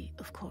baby,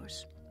 of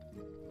course.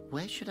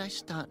 Where should I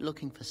start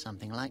looking for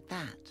something like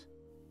that?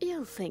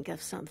 You'll think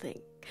of something.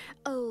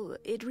 Oh,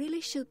 it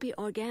really should be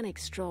organic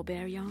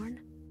strawberry yarn.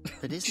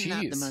 But isn't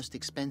that the most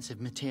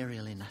expensive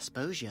material in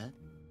Asposia?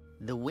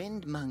 The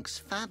Wind Monk's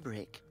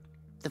fabric.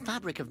 The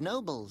fabric of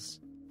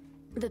nobles.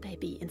 The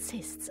baby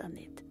insists on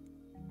it.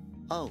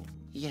 Oh,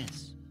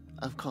 yes,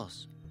 of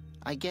course.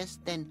 I guess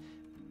then...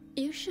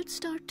 You should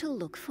start to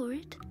look for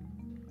it.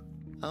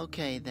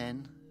 Okay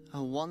then. A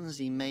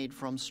onesie made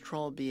from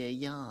strawberry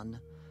yarn.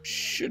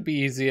 Should be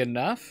easy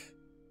enough.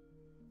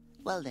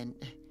 Well then,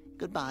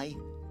 goodbye.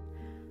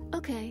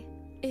 Okay,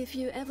 if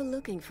you're ever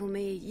looking for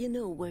me, you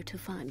know where to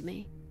find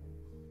me.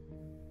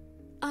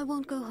 I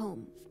won't go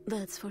home,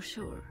 that's for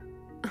sure.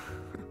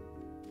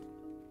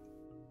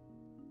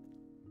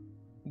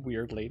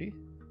 Weird lady.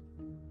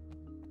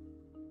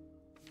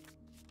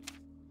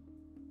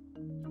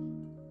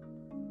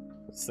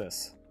 What's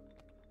this?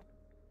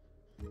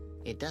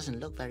 It doesn't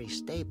look very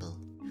stable.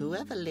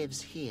 Whoever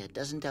lives here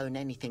doesn't own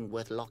anything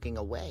worth locking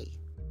away.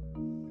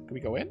 Can we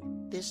go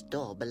in? This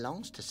door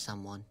belongs to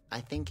someone.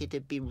 I think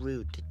it'd be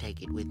rude to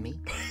take it with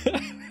me.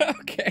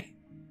 Okay,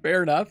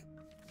 fair enough.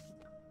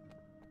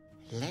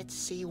 Let's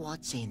see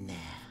what's in there.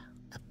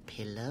 A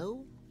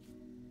pillow,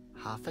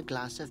 half a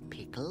glass of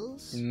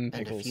pickles, and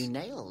a few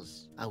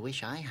nails. I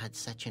wish I had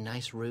such a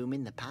nice room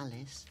in the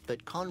palace,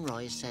 but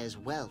Conroy says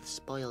wealth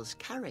spoils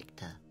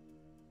character.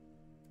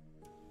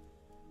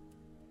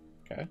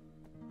 Okay,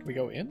 can we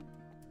go in?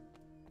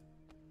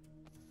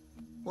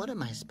 What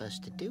am I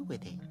supposed to do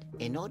with it?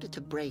 In order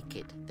to break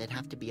it, there'd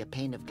have to be a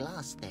pane of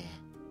glass there.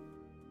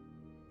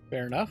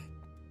 Fair enough.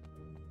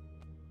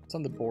 What's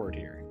on the board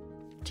here?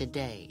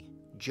 Today,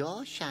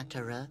 jaw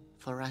shatterer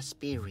for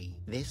Aspiri.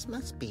 This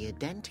must be a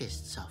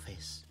dentist's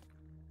office.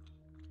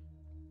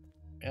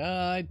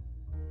 I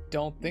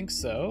don't think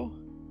so.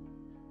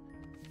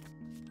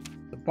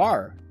 The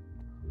bar.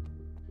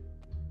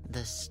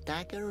 The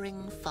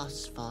staggering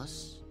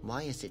phosphos.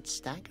 Why is it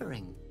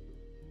staggering?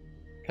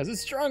 Because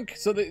it's drunk.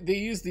 So they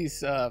use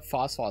these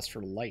phosphos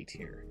for light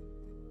here.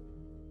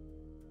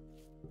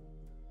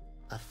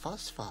 A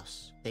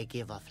phosphos. They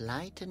give off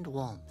light and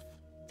warmth.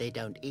 They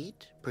don't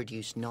eat,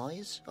 produce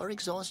noise, or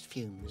exhaust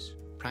fumes.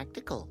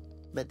 Practical,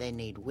 but they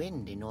need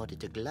wind in order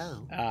to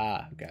glow.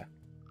 Ah, okay.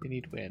 They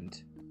need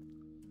wind.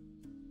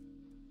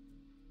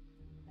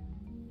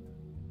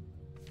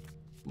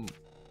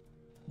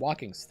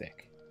 Walking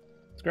stick.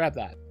 Let's grab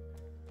that.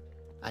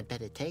 I'd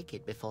better take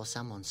it before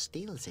someone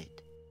steals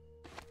it.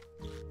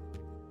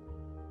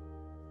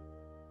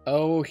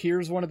 Oh,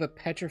 here's one of the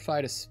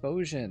petrified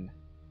Asposian.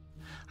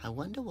 I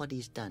wonder what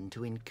he's done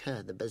to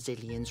incur the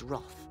Basilion's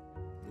wrath.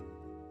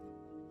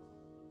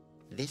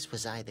 This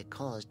was either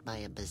caused by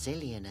a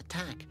Basilian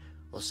attack,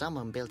 or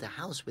someone built a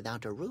house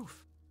without a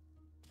roof.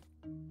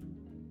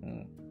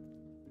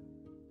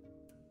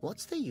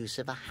 What's the use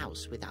of a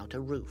house without a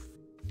roof?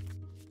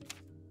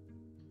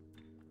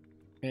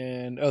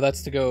 And, oh,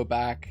 that's to go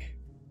back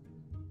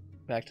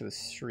to the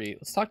street.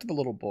 Let's talk to the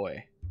little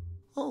boy.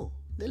 Oh,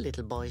 the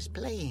little boy's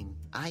playing.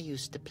 I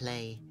used to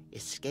play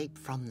Escape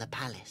from the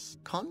Palace.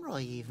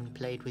 Conroy even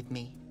played with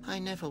me. I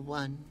never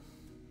won.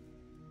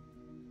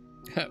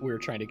 We were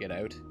trying to get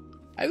out.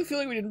 I have a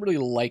feeling we didn't really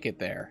like it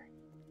there.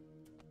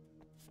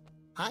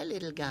 Hi,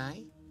 little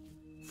guy.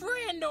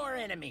 Friend or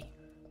enemy?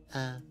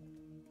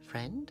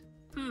 Friend?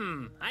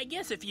 I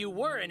guess if you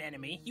were an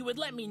enemy, you would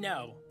let me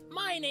know.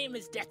 My name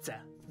is Detza.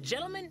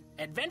 Gentleman,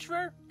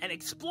 adventurer, and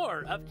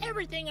explorer of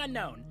everything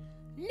unknown.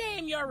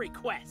 Name your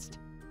request.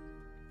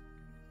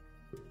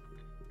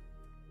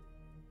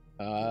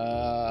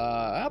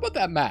 How about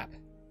that map?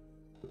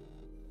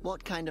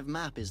 What kind of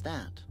map is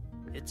that?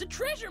 It's a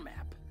treasure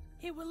map.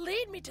 It will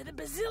lead me to the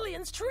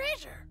Bazillion's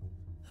treasure.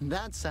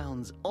 That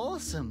sounds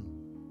awesome.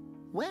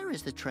 Where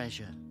is the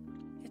treasure?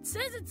 It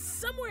says it's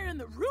somewhere in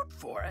the root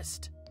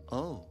forest.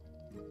 Oh,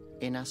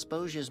 in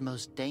Asposia's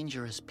most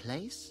dangerous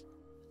place?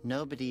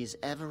 Nobody's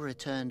ever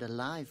returned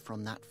alive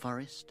from that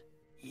forest.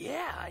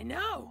 Yeah, I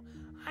know.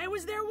 I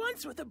was there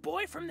once with a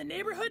boy from the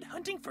neighborhood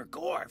hunting for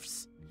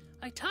gorfs.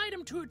 I tied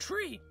him to a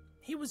tree.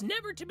 He was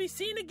never to be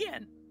seen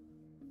again.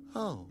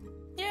 Oh.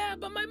 Yeah,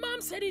 but my mom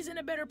said he's in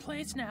a better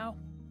place now.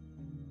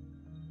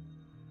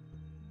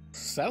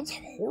 Sounds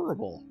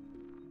horrible.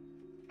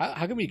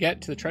 How can we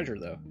get to the treasure,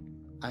 though?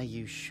 Are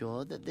you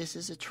sure that this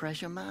is a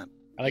treasure map?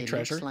 I like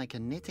treasure. It looks like a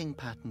knitting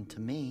pattern to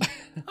me.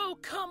 Oh,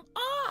 come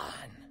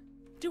on!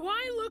 Do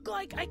I look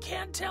like I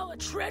can't tell a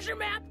treasure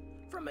map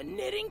from a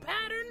knitting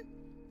pattern?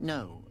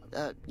 No.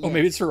 Oh,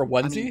 maybe it's for a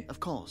onesie? I mean, of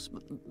course,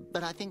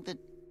 but I think that...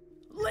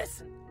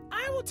 Listen,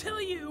 I will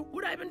tell you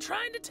what I've been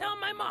trying to tell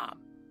my mom,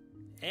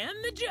 and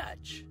the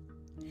judge,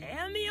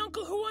 and the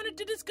uncle who wanted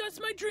to discuss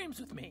my dreams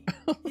with me.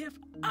 If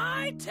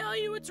I tell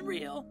you it's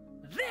real,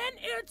 then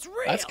it's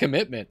real! That's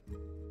commitment.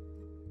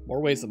 More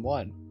ways than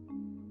one.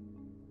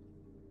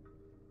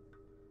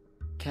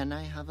 Can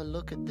I have a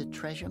look at the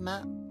treasure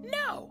map?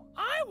 No!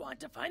 I want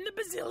to find the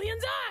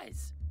Bazillion's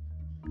eyes!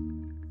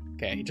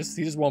 Okay, he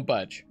just won't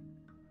budge.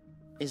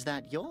 Is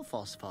that your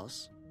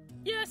Phosphos?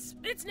 Yes,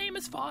 its name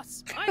is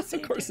Foss. I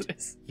saved Of course it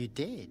is. You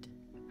did?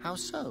 How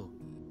so?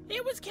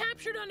 It was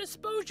captured on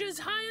Asposia's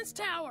highest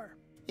tower.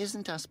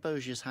 Isn't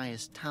Asposia's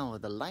highest tower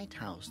the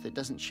lighthouse that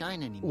doesn't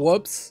shine anymore?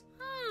 Whoops.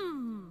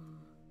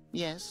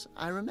 Yes,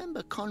 I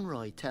remember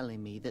Conroy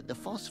telling me that the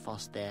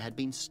Phosphos there had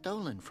been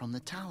stolen from the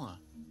tower.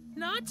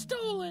 Not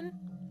stolen.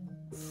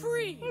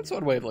 Free. That's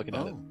one way of looking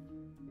at it.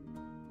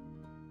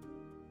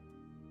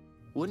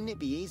 Wouldn't it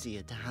be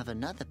easier to have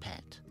another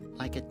pet?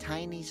 Like a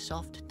tiny,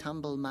 soft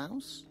tumble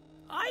mouse?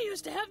 I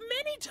used to have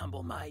many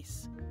tumble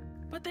mice,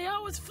 but they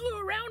always flew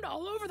around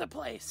all over the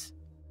place.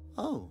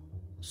 Oh,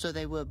 so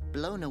they were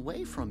blown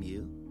away from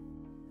you?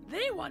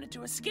 They wanted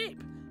to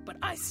escape, but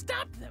I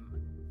stopped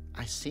them.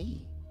 I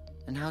see.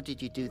 And how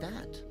did you do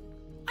that?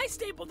 I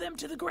stapled them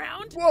to the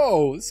ground.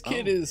 Whoa, this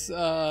kid is,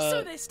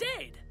 So they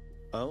stayed.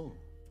 Oh.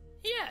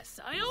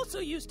 Yes, I also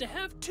used to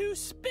have 2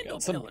 spindle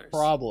got some pillars.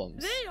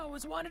 problems. They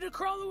always wanted to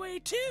crawl away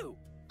too.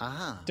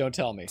 Ah. Don't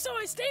tell me. So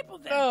I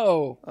stapled them.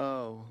 No.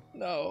 Oh.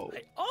 No.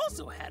 I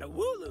also had a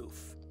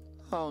wooloof.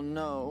 Oh,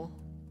 no.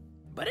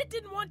 But it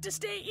didn't want to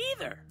stay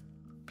either.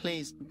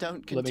 Please,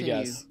 don't continue. Let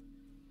me guess.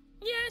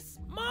 Yes,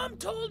 Mom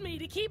told me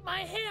to keep my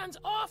hands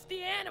off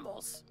the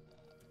animals.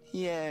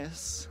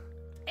 Yes.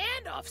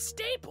 And off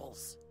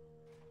staples.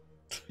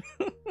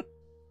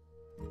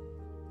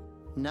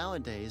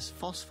 Nowadays,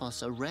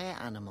 Phosphos are rare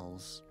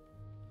animals.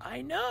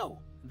 I know.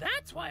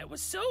 That's why it was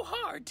so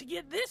hard to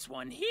get this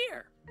one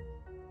here.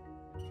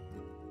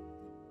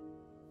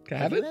 Can I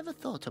have have you it? ever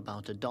thought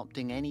about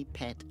adopting any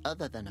pet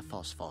other than a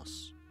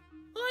Phosphos?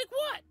 Like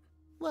what?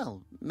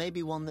 Well,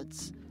 maybe one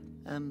that's,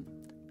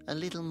 a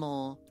little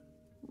more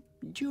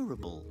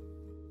durable.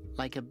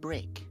 Like a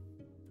brick.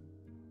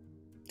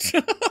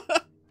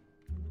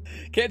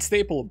 Can't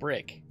staple a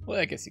brick. Well,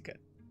 I guess you could.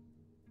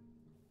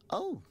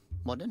 Oh,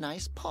 what a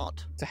nice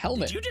pot. It's a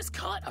helmet. Did you just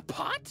call it a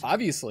pot?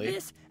 Obviously.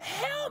 This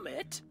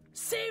helmet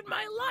saved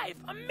my life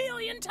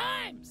 1,000,000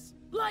 times.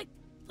 Like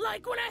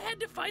when I had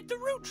to fight the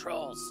root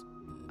trolls.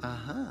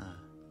 Uh-huh.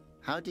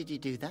 How did you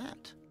do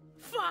that?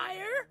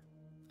 Fire?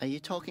 Are you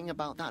talking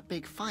about that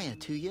big fire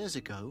 2 years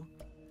ago?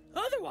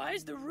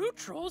 Otherwise, the root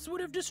trolls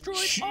would have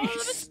destroyed all of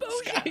Asposia.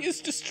 This guy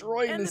is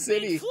destroying and the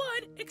city. Big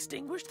flood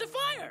extinguished the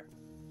fire.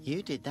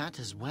 You did that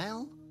as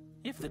well?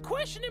 If the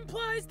question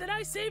implies that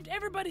I saved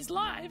everybody's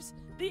lives,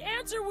 the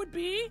answer would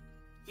be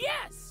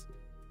yes.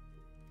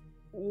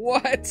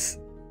 What?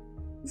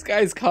 This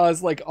guy's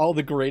caused like all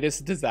the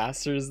greatest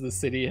disasters the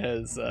city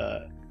has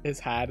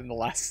had in the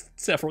last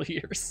several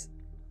years.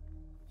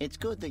 It's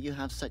good that you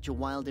have such a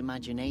wild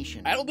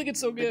imagination. I don't think it's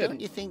so But good. don't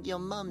you think your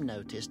mum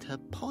noticed her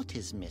pot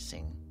is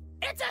missing?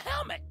 It's a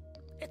helmet.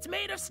 It's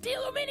made of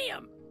steel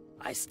aluminium.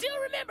 I still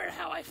remember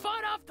how I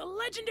fought off the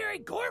legendary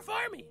Gorf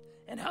army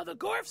and how the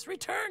Gorfs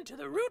returned to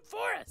the root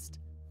forest.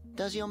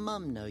 Does your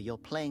mum know you're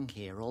playing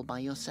here all by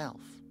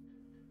yourself?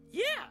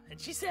 Yeah, and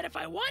she said if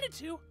I wanted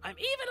to, I'm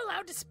even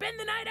allowed to spend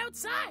the night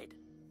outside.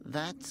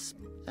 That's,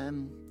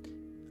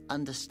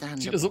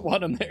 understandable. She doesn't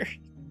want him there.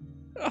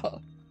 Oh.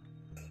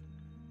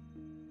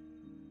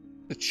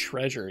 The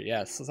treasure,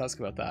 yes. Let's ask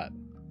about that.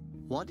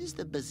 What is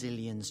the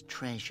Bazillion's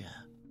treasure?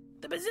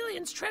 The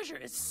Bazillion's treasure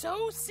is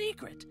so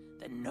secret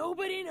that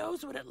nobody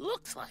knows what it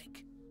looks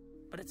like.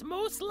 But it's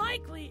most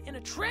likely in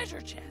a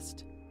treasure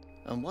chest.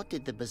 And what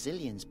did the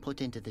Bazillions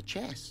put into the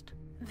chest?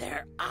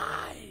 Their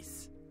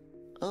eyes.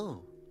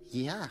 Oh,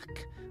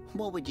 Yuck.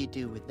 What would you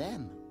do with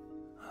them?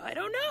 I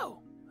don't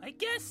know. I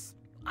guess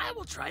I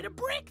will try to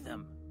break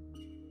them.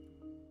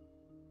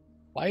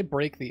 Why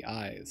break the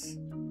eyes?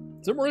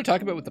 Is there more to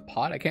talk about with the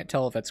pot? I can't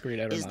tell if that's grayed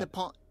out or Is not. the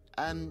pot,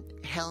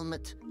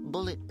 helmet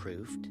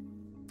bulletproofed?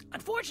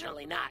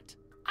 Unfortunately not.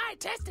 I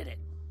tested it.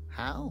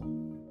 How?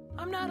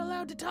 I'm not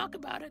allowed to talk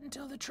about it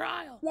until the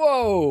trial.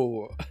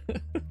 Whoa!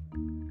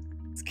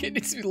 This kid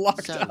needs to be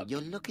locked So, up.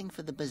 you're looking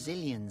for the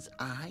Bazillion's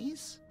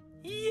eyes?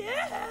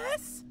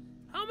 Yes!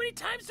 How many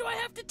times do I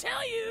have to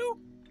tell you?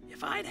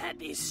 If I'd had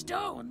these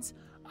stones,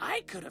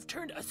 I could have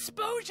turned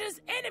Asposia's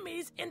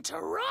enemies into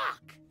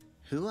rock.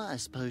 Who are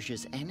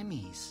Asposia's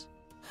enemies?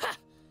 Ha!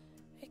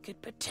 It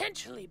could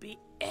potentially be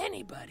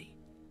anybody.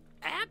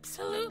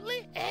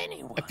 Absolutely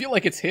anyone. I feel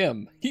like it's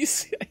him.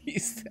 He's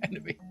the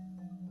enemy.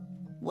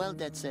 Well,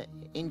 that's it.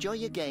 Enjoy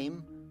your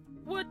game.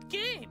 What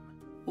game?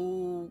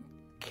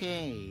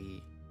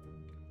 Okay.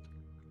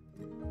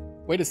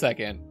 Wait a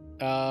second.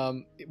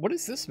 What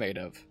is this made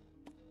of?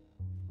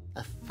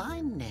 A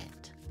fine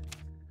net.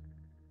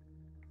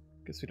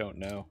 Guess we don't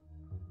know.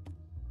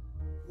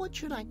 What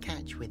should I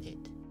catch with it?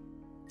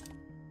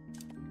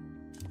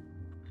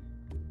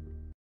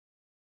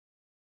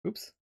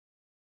 Oops.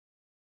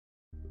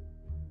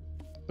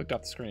 Looked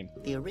off the screen.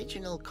 The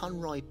original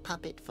Conroy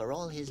puppet for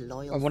all his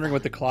loyal I'm wondering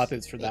what the fans. cloth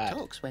is for It that.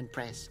 talks when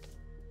pressed.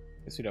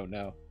 Guess we don't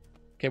know.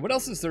 Okay, what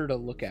else is there to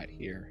look at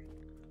here?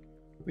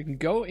 We can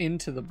go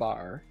into the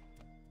bar.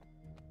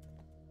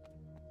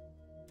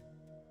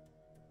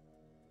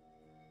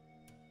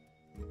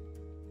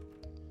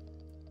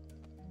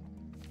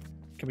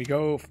 Can we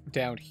go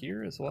down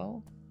here as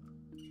well?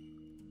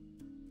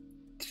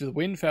 To the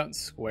Wind Fountain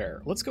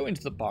Square. Let's go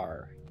into the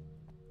bar.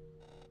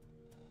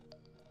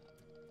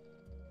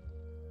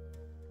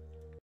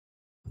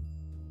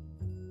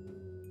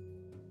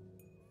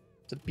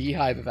 It's a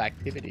beehive of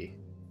activity.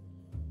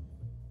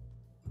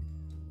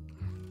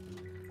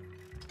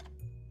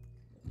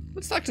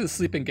 Let's talk to the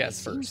sleeping guest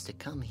He seems first. to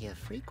come here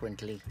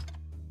frequently.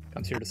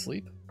 Comes here to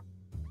sleep.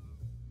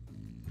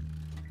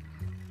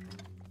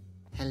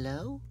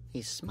 Hello?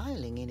 He's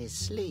smiling in his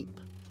sleep.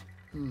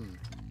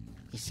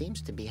 He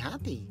seems to be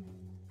happy.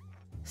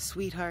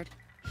 Sweetheart,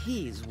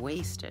 he's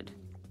wasted.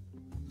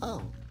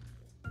 Oh,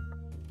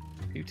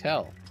 You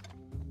tell.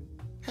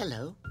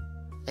 hello.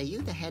 Are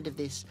you the head of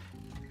this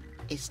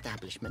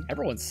establishment?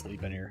 Everyone's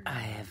sleeping here. I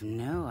have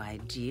no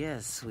idea,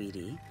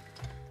 sweetie.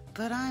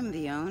 But I'm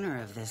the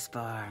owner of this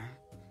bar.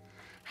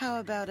 How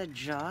about a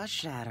jaw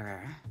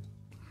shatterer?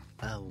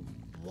 Oh,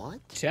 what?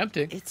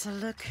 Tempting. It's a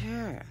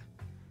liqueur.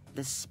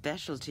 The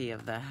specialty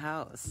of the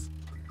house.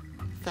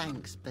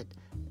 Thanks, but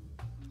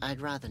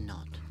I'd rather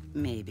not.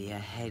 Maybe a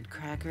head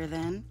cracker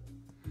then?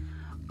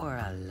 Or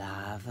a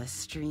lava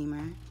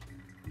streamer?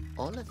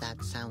 All of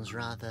that sounds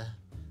rather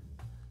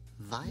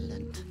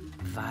violent.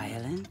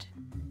 Violent?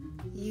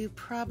 You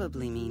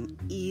probably mean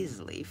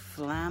easily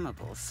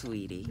flammable,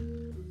 sweetie.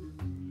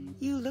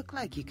 You look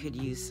like you could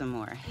use some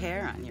more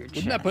hair on your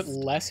chest. Wouldn't that put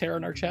less hair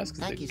on our chest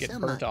because Thank it you get so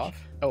burnt much.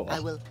 off? Oh, I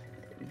will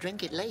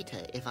drink it later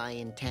if I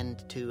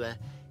intend to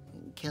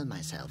kill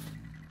myself.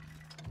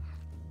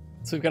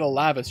 so we've got a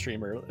lava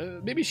streamer.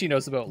 Maybe she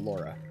knows about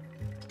Laura.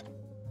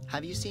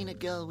 Have you seen a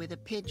girl with a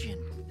pigeon?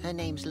 Her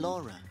name's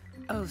Laura.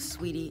 Oh,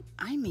 sweetie,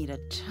 I meet a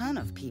ton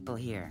of people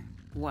here.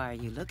 Why are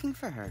you looking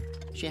for her?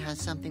 She has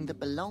something that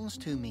belongs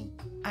to me.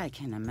 I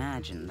can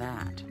imagine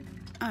that.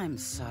 I'm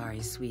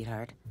sorry,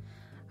 sweetheart.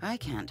 I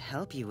can't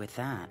help you with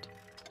that.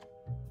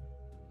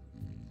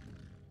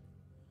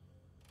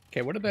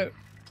 Okay, what about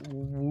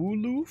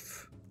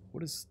Wooloof?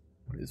 What is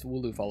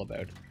Wooloof all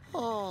about?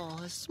 Oh,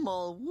 a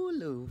small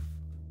wooloof.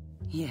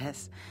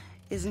 Yes,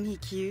 isn't he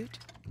cute?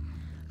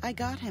 I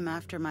got him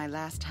after my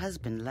last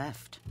husband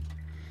left.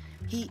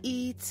 He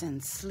eats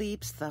and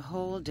sleeps the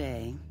whole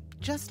day,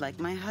 just like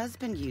my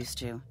husband used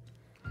to.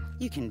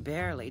 You can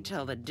barely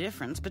tell the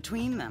difference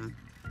between them.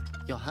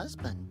 Your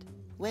husband?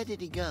 Where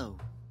did he go?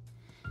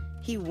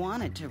 He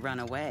wanted to run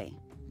away,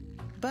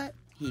 but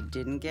he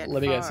didn't get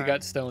Let me far. guess, he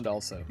got stoned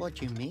also. What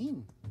do you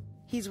mean?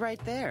 He's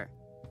right there.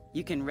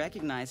 You can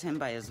recognize him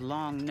by his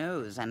long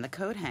nose and the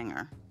coat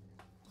hanger.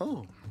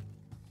 Oh,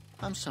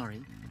 I'm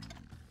sorry.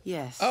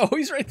 Yes. Oh,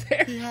 he's right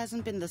there. He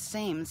hasn't been the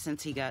same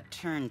since he got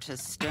turned to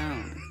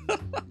stone.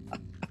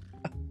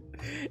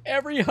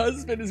 Every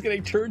husband is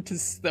getting turned to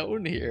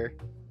stone here.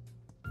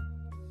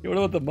 You what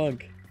about the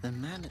monk? The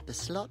man at the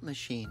slot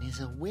machine is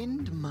a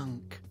wind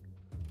monk.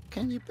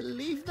 Can you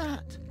believe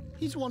that?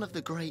 He's one of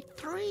the great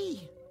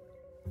three.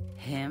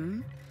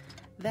 Him?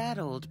 That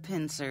old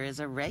pincer is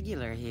a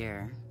regular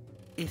here.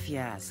 If you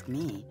ask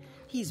me,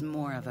 he's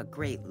more of a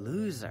great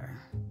loser.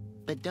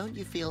 But don't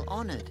you feel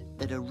honored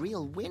that a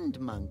real wind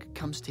monk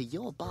comes to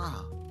your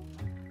bar?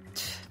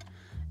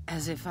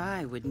 As if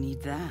I would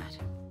need that.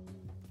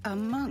 A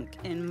monk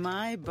in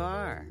my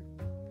bar.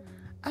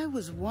 I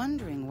was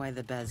wondering why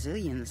the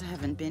Bazillions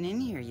haven't been in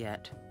here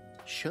yet.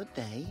 Should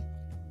they?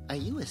 Are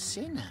you a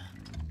sinner?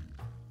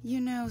 You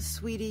know,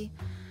 sweetie,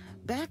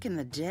 back in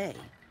the day,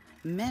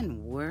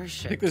 men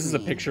worshipped I think this is a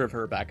me. picture of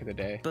her back in the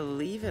day.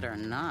 Believe it or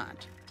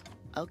not.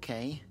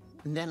 Okay,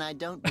 Then I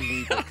don't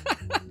believe it.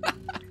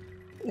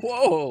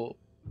 Whoa.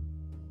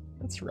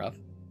 That's rough.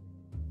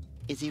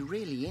 Is he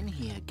really in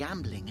here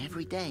gambling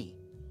every day?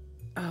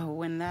 Oh,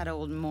 when that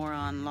old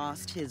moron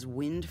lost his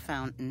wind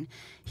fountain,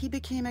 he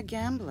became a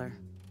gambler.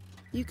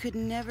 You could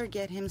never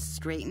get him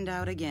straightened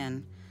out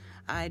again.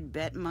 I'd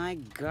bet my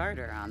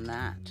garter on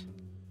that.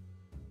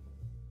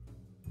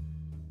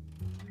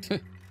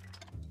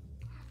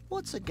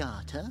 What's a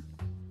garter?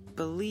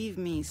 Believe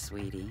me,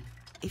 sweetie,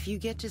 if you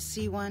get to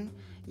see one,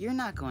 you're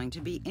not going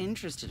to be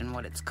interested in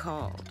what it's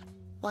called.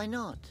 Why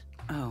not?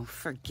 Oh,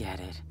 forget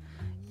it.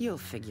 You'll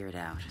figure it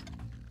out.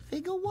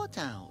 Figure what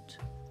out?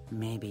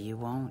 Maybe you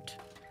won't.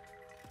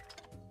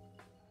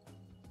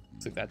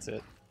 Looks like that's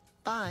it.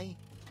 Bye.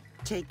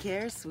 Take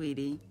care,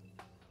 sweetie.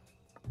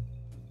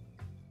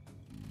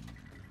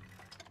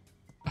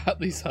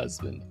 Utley's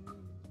husband.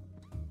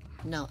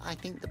 No, I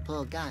think the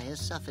poor guy has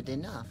suffered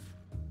enough.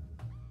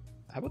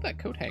 How about that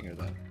coat hanger,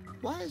 though?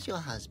 Why has your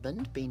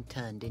husband been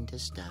turned into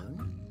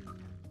stone?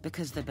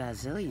 Because the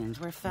Basilians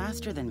were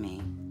faster than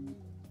me.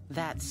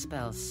 That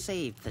spell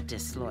saved the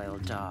disloyal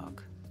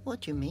dog.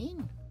 What do you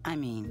mean? I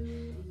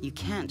mean, you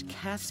can't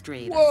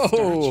castrate Whoa! a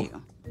statue.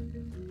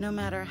 No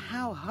matter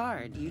how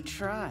hard you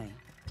try.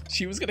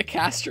 She was gonna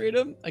castrate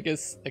him? I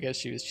guess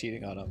she was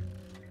cheating on him.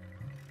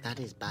 That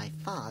is by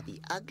far the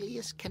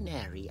ugliest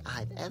canary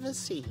I've ever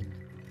seen.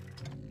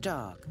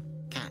 Dog.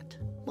 Cat.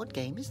 What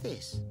game is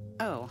this?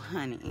 Oh,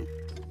 honey.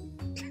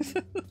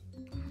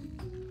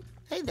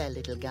 Hey there,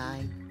 little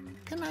guy.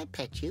 Can I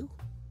pet you?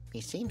 He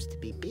seems to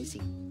be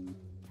busy.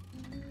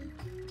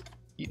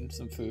 Eating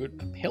some food.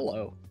 A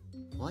pillow.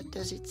 What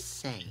does it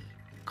say?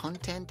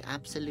 Content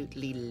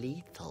absolutely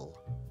lethal.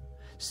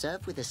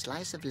 Serve with a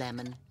slice of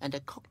lemon and a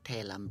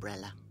cocktail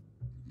umbrella.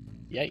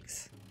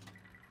 Yikes.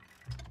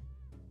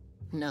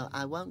 No,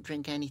 I won't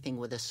drink anything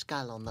with a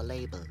skull on the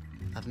label.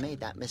 I've made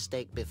that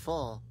mistake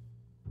before.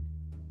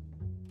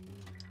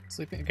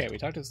 Sleeping. Okay, we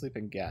talked to a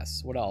sleeping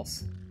guest. What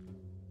else?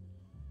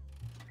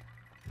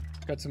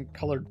 Got some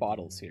colored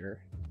bottles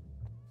here.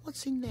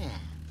 What's in there?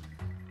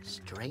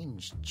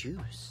 Strange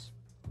juice.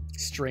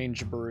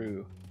 Strange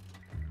brew.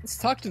 Let's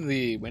talk to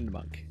the wind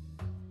monk.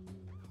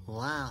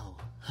 Wow,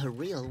 a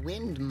real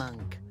wind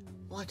monk.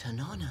 What an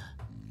honor.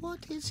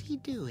 What is he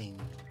doing?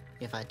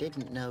 If I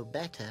didn't know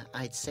better,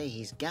 I'd say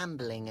he's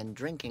gambling and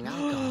drinking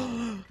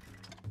alcohol.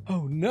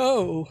 Oh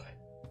no!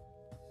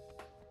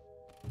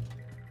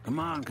 Come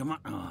on, come on.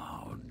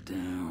 Oh,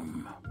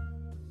 damn.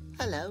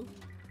 Hello.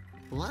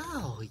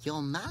 Wow,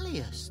 you're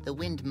Malleus, the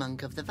wind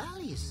monk of the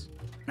valleys.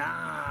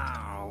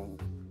 Now.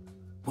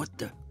 What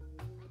the?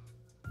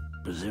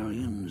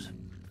 Bazillions?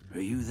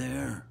 Are you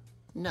there?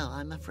 No,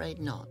 I'm afraid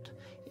not.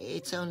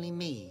 It's only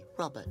me,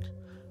 Robert.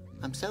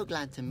 I'm so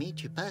glad to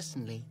meet you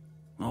personally.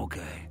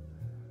 Okay.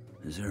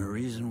 Is there a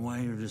reason why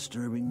you're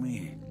disturbing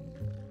me?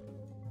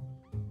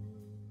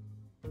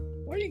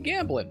 Why are you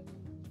gambling?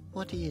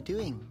 What are you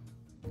doing?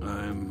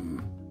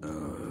 I'm,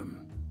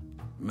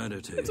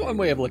 meditating. That's one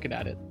way of looking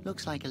at it.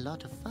 Looks like a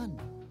lot of fun.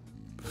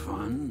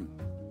 Fun?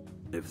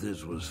 If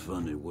this was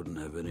fun, it wouldn't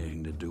have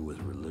anything to do with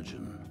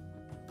religion.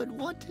 But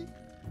what?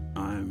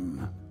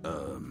 I'm,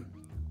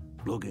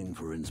 looking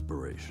for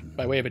inspiration.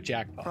 By way of a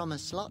jackpot. From a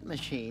slot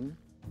machine?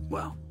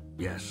 Well,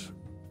 yes.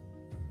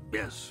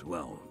 Yes,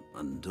 well,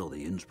 until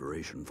the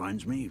inspiration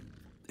finds me,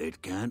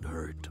 it can't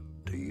hurt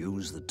to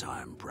use the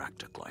time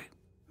practically.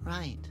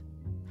 Right.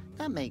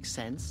 That makes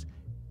sense.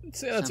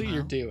 So that's what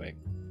you're Somehow. doing.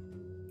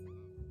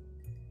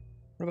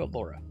 What about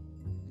Laura?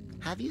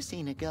 Have you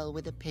seen a girl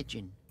with a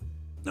pigeon?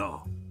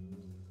 No.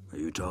 Are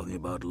you talking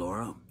about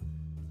Laura?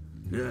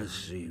 Yes,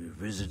 she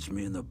visits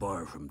me in the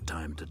bar from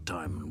time to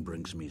time and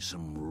brings me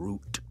some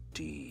root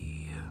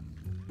tea.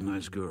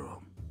 Nice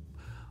girl.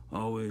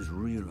 Always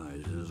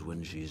realizes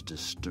when she's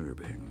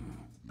disturbing.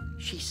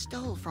 She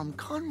stole from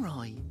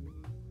Conroy.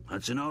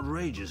 That's an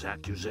outrageous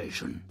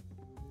accusation.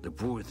 The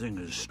poor thing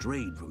has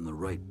strayed from the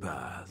right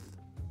path.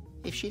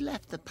 If she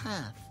left the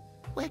path,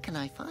 where can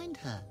I find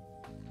her?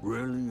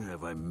 Rarely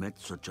have I met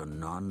such a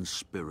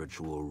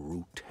non-spiritual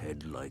root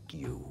head like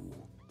you.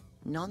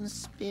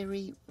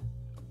 Non-spiri...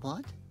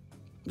 what?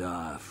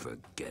 Ah,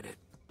 forget it.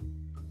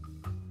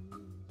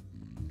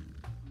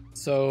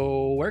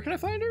 So, where can I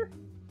find her?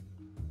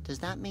 Does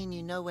that mean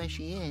you know where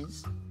she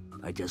is?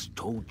 I just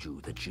told you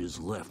that she has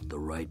left the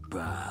right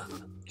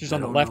path. She's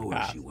on the left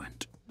path. Where she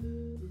went.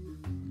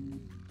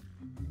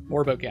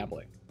 More about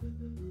gambling.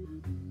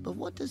 But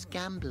what does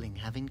gambling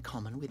have in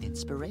common with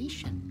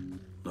inspiration?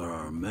 There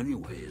are many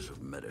ways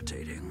of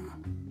meditating.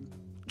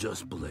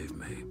 Just believe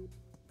me,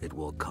 it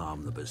will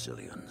calm the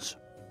Basilians.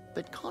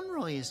 But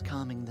Conroy is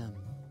calming them.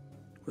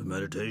 With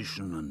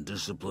meditation and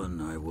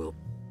discipline, I will...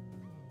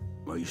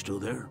 Are you still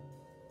there?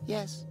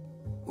 Yes.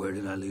 Where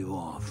did I leave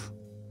off?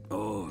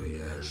 Oh,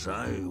 yes,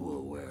 I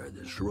will wear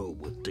this robe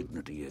with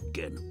dignity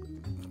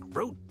again.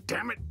 Oh,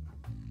 damn it!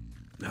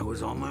 That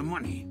was all my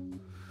money.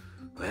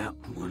 Well,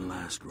 one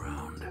last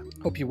round.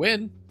 Hope you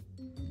win.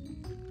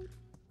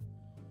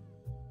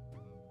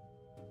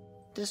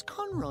 Does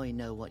Conroy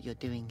know what you're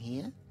doing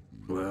here?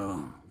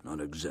 Well, not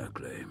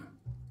exactly.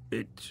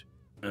 It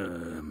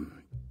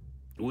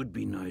Would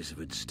be nice if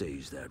it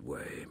stays that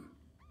way,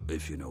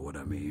 if you know what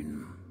I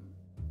mean.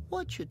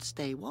 What should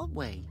stay what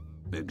way?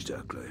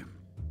 Exactly.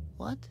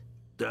 What?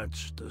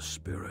 That's the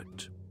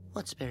spirit.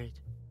 What spirit?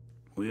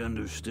 We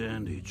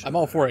understand each other. I'm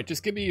all for it.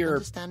 Just give me your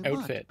Understand what?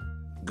 outfit.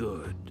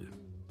 Good.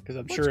 Because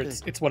I'm What's sure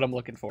good? it's what I'm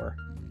looking for.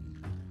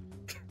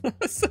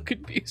 I'm so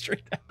confused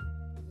right now.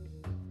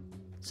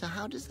 So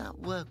how does that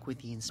work with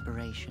the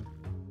inspiration?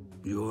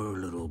 Your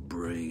little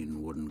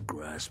brain wouldn't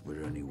grasp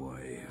it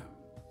anyway.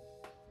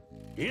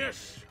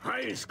 Yes,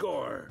 high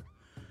score.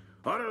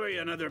 Orderly,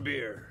 another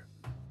beer.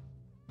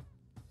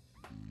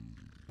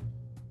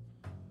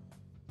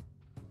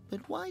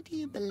 But why do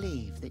you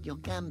believe that your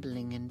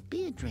gambling and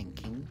beer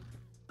drinking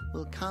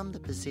will calm the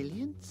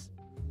Bazillions?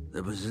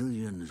 The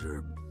Bazillions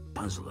are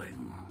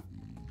puzzling.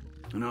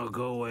 Now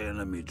go away and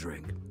let me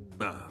drink.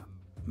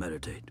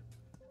 Meditate.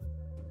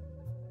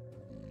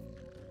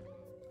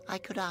 I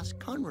could ask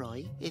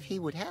Conroy if he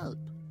would help.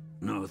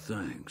 No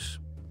thanks.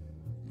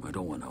 I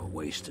don't want to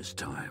waste his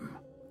time.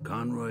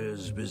 Conroy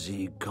is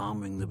busy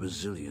calming the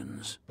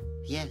Bazillions.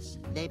 Yes,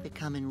 they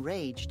become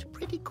enraged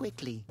pretty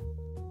quickly.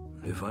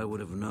 If I would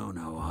have known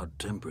how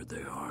hot-tempered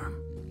they are,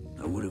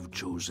 I would have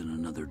chosen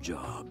another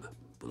job,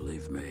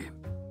 believe me.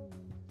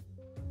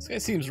 This guy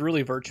seems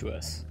really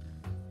virtuous.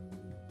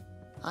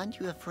 Aren't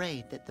you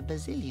afraid that the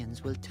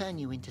Bazillions will turn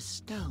you into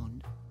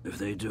stone? If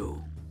they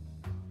do,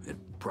 it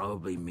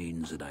probably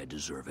means that I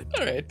deserve it.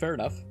 Alright, fair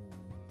enough.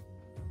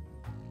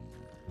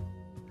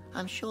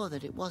 I'm sure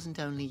that it wasn't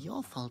only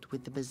your fault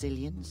with the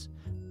Bazillions.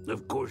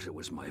 Of course it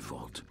was my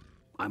fault.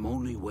 I'm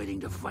only waiting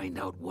to find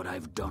out what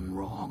I've done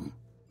wrong.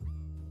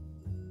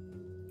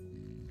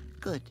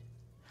 Good.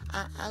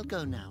 I'll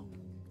go now.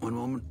 One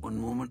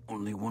moment,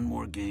 only one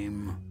more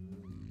game.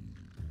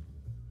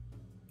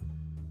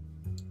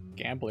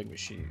 Gambling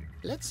machine.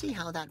 Let's see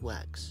how that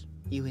works.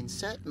 You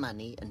insert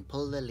money and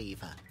pull the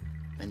lever.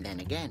 And then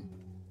again.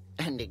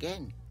 And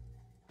again.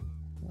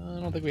 I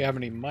don't think we have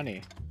any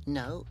money.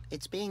 No,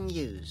 it's being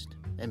used.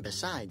 And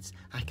besides,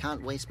 I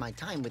can't waste my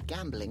time with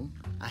gambling.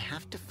 I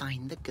have to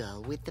find the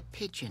girl with the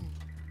pigeon.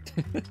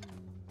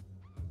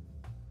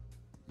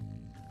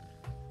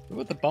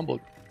 What about the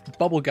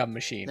bubblegum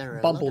machine? There are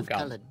a lot of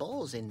colored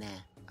balls in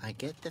there. I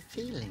get the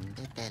feeling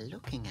that they're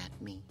looking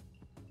at me.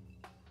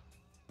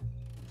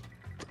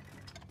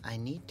 I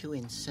need to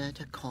insert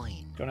a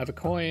coin. Don't have a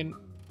coin.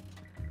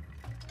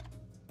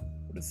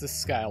 What is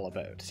this guy all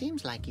about?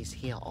 Seems like he's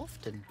here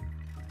often.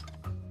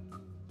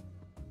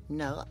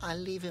 No, I'll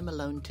leave him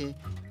alone to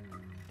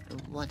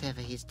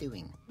whatever he's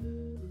doing.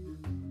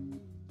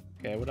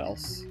 Okay, what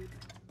else?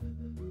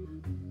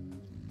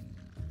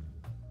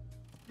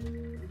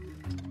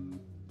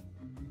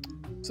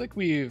 Looks like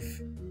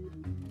we've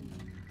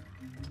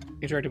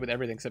interacted with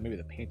everything except maybe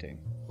the painting.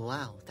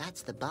 Wow,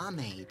 that's the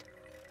barmaid.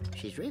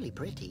 She's really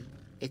pretty.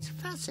 It's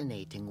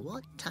fascinating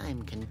what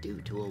time can do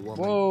to a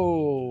woman.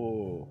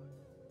 Whoa!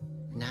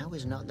 Now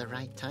is not the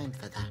right time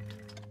for that.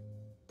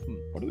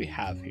 What do we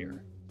have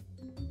here?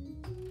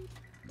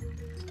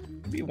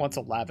 Maybe he wants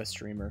a lava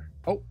streamer.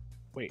 Oh,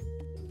 wait.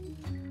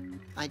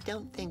 I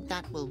don't think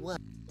that will work.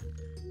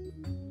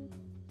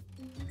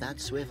 That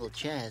swivel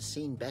chair's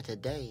seen better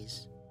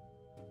days.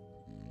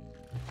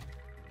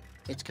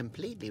 It's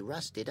completely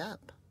rusted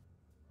up.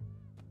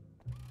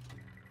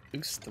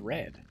 Loose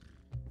thread.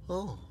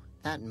 Oh,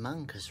 that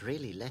monk has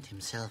really let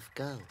himself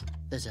go.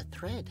 There's a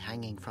thread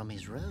hanging from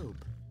his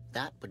robe.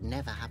 That would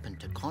never happen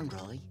to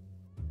Conroy.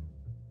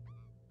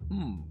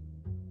 Wonder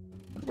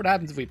what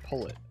happens if we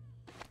pull it?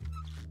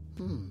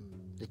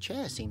 The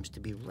chair seems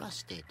to be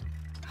rusted.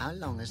 How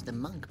long has the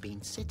monk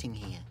been sitting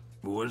here?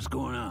 What's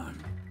going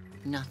on?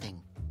 Nothing.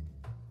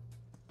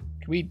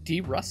 Can we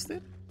de-rust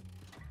it?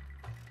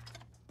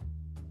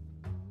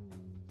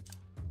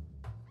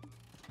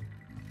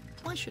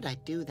 Why should I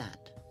do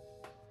that?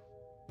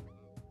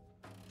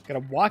 Got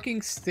a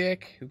walking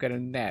stick. We've got a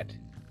net.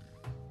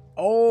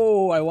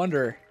 Oh, I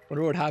wonder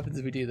what happens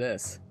if we do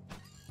this.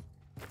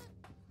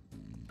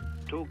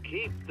 To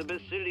keep the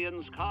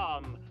Bazillions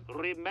calm,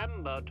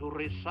 remember to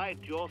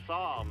recite your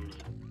psalms.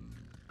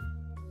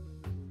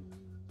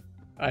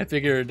 I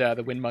figured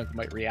the wind monk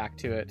might react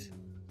to it.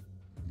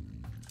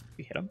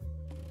 We hit him.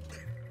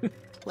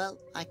 Well,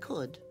 I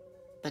could,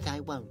 but I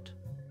won't.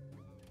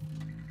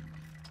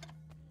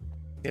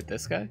 Hit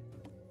this guy?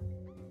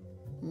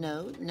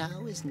 No,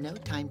 now is no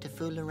time to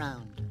fool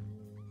around.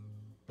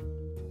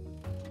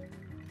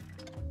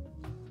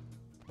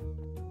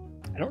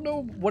 I don't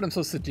know what I'm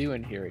supposed to do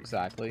in here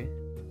exactly.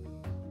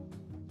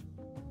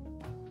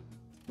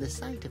 The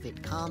sight of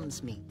it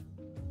calms me.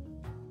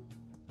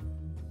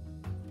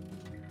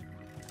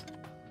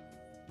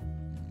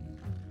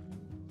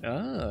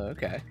 Oh,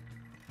 okay.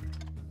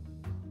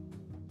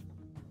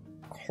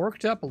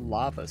 Corked up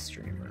lava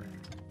streamer.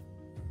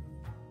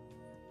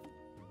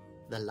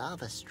 The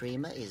lava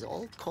streamer is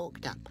all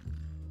corked up.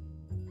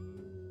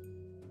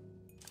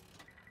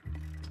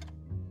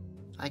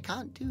 I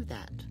can't do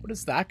that. What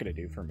is that going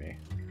to do for me?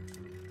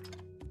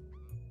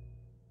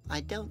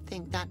 I don't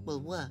think that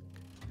will work.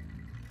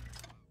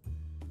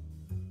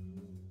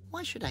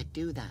 Why should I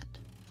do that?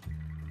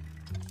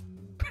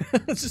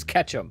 Let's just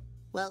catch him.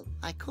 Well,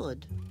 I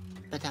could,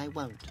 but I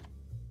won't.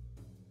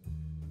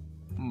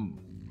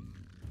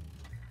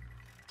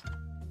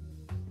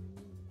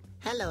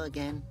 Hello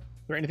again.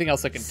 Is there anything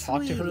else I can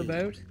talk to her Sweetie.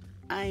 about?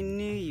 I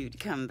knew you'd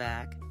come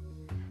back.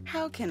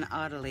 How can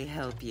Ottilie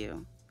help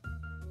you?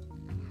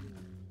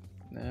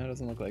 No, it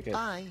doesn't look like it.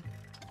 Bye.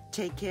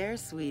 Take care,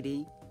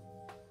 sweetie.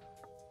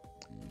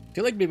 I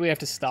feel like maybe we have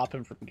to stop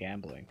him from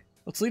gambling.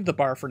 Let's leave the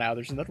bar for now.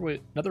 There's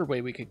another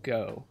way we could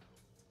go.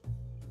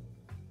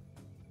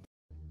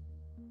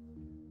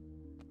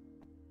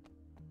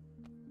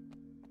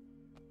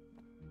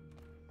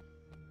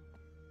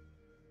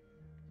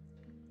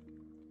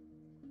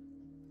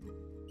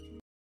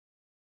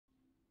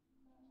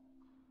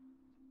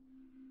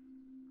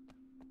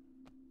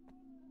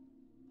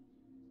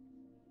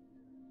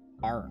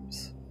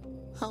 Arms.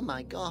 Oh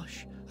my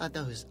gosh, are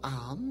those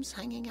arms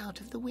hanging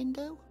out of the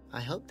window? I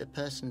hope the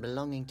person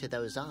belonging to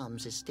those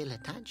arms is still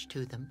attached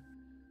to them.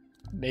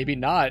 Maybe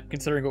not,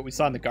 considering what we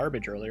saw in the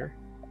garbage earlier.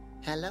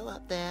 Hello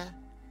up there.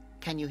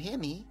 Can you hear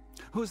me?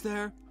 Who's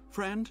there?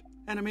 Friend?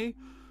 Enemy?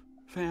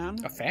 Fan?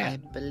 A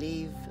fan? I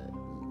believe...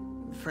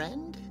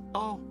 friend?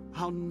 Oh,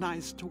 how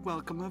nice to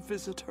welcome a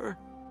visitor.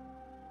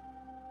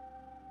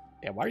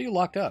 Yeah, why are you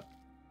locked up?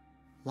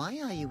 Why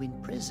are you in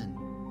prison?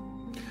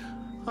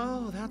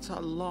 Oh, that's a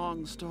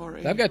long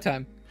story. I've got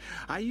time.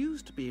 I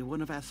used to be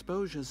one of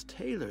Asposia's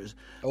tailors,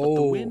 but Oh.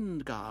 the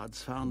wind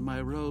gods found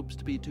my robes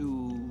to be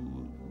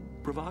too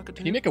provocative.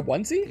 Can you make a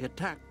onesie? They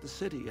attacked the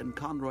city, and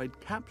Conroy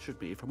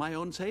captured me for my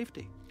own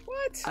safety.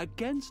 What?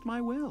 Against my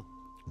will.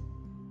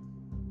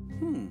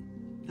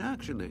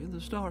 Actually,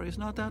 the story's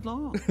not that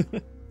long.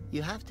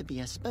 You have to be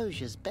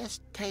Asposia's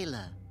best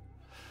tailor.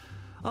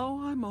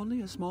 Oh, I'm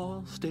only a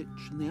small stitch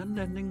in the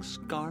unending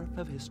scarf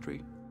of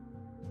history.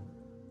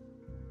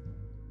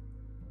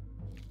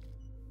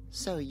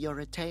 So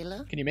you're a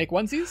tailor? Can you make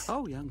onesies?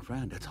 Oh, young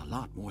friend, it's a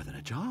lot more than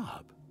a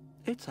job.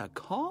 It's a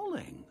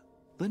calling.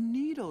 The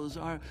needles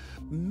are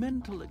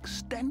mental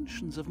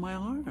extensions of my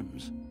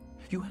arms.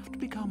 You have to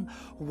become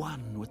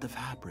one with the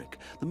fabric.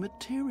 The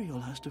material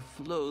has to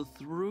flow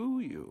through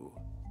you.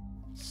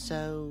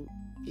 So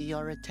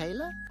you're a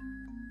tailor?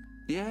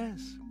 Yes.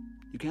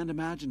 You can't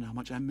imagine how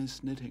much I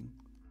miss knitting.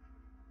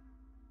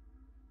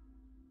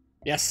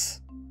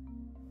 Yes.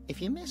 If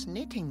you miss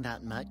knitting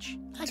that much,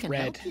 I can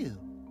red. help you.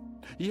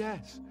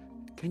 Yes.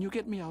 Can you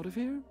get me out of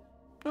here?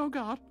 Oh,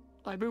 God.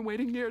 I've been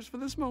waiting years for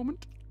this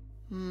moment.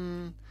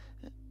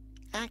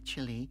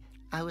 Actually,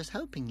 I was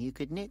hoping you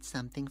could knit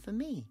something for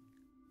me.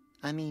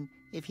 I mean,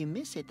 if you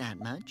miss it that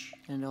much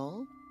and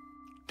all.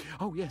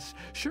 Oh, yes.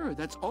 Sure.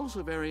 That's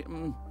also very...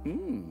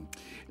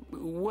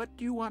 What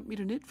do you want me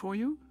to knit for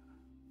you?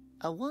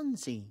 A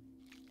onesie.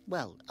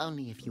 Well,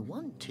 only if you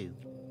want to.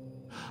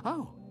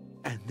 Oh,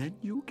 and then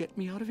you get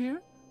me out of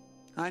here?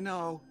 I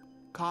know.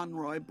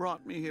 Conroy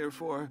brought me here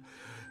for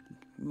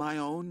my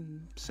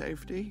own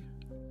safety.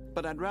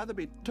 But I'd rather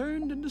be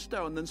turned into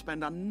stone than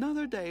spend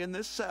another day in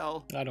this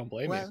cell. I don't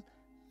blame Well,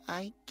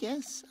 I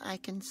guess I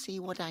can see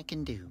what I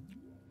can do.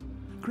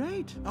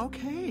 Great.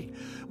 Okay.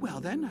 Well,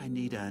 then I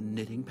need a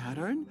knitting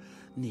pattern,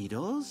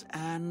 needles,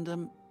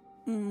 and,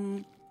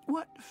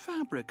 what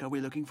fabric are we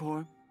looking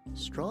for?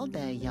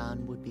 Strawberry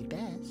yarn would be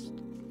best.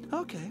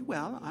 Okay,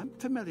 well, I'm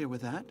familiar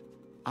with that.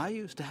 I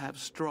used to have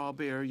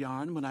strawberry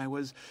yarn when I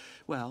was,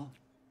 well,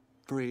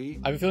 free.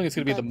 I have a feeling it's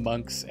going to be the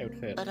monk's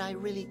outfit. But I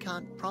really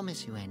can't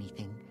promise you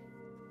anything.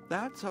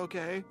 That's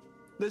okay.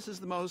 This is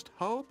the most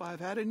hope I've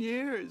had in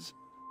years.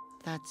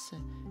 That's,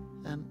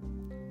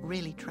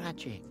 really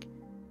tragic.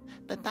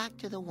 But back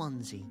to the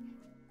onesie.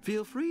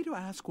 Feel free to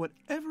ask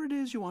whatever it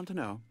is you want to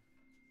know.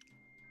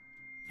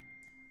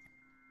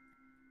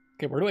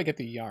 Okay, where do I get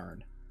the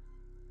yarn?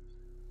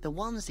 The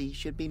onesie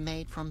should be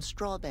made from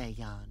strawberry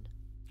yarn.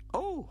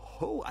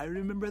 Oh, I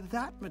remember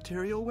that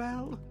material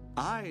well.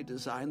 I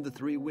designed the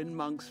 3 Wind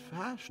Monks' Knew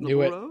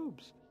fashionable it.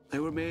 robes. They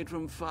were made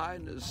from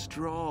finest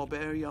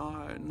strawberry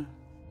yarn.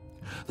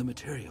 The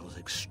material is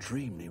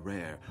extremely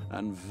rare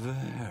and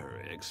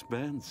very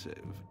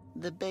expensive.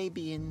 The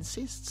baby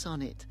insists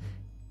on it.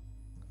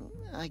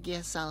 I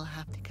guess I'll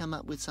have to come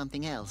up with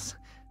something else.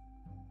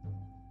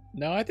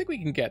 No, I think we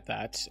can get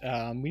that.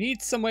 We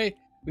need some way.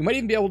 We might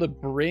even be able to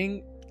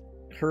bring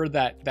her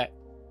that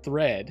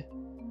thread,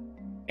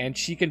 and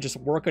she can just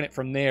work on it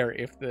from there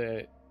if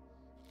the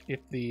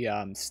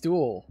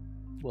stool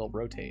will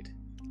rotate.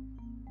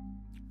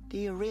 Do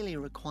you really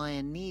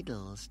require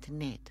needles to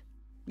knit?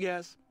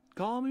 Yes,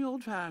 call me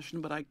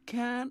old-fashioned, but I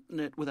can't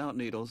knit without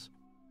needles.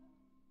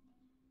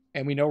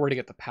 And we know where to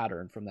get the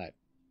pattern from that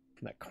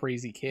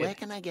crazy kid. Where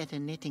can I get a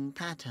knitting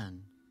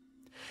pattern?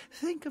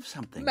 Think of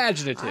something.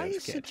 Imaginative I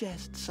kid.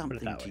 suggest something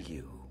that to way.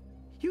 you.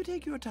 You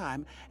take your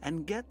time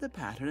and get the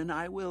pattern, and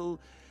I will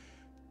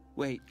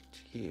wait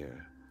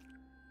here.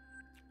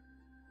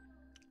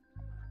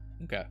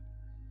 Okay.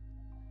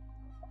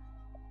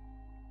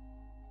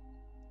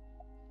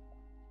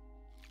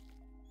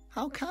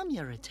 How come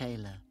you're a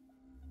tailor?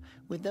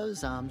 With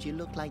those arms, you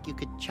look like you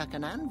could chuck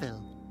an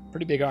anvil.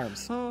 Pretty big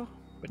arms. Oh,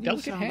 But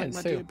delicate hands,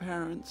 like my dear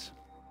parents.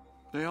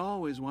 They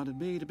always wanted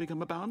me to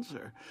become a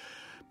bouncer,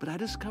 but I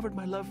discovered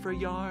my love for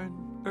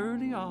yarn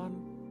early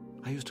on.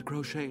 I used to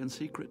crochet in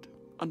secret,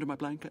 under my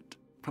blanket.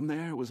 From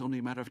there, it was only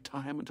a matter of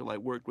time until I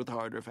worked with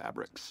harder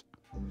fabrics.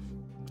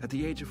 At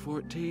the age of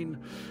 14,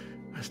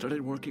 I started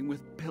working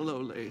with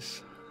pillow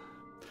lace.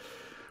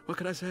 What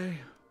could I say?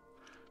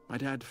 My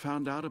dad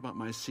found out about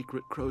my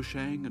secret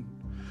crocheting and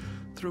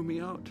threw me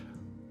out.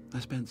 I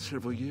spent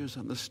several years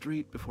on the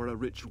street before a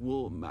rich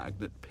wool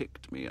magnate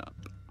picked me up.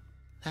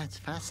 That's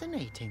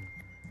fascinating.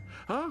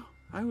 Oh,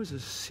 I was a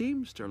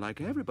seamster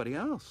like everybody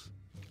else.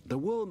 The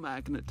wool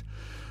magnate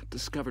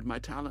discovered my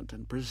talent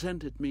and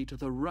presented me to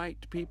the right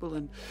people,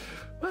 and,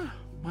 well,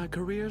 my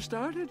career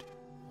started.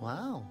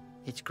 Wow,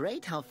 it's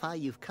great how far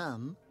you've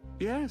come.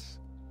 Yes,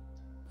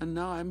 and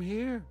now I'm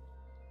here.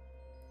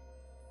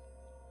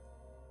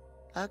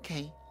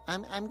 Okay,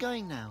 I'm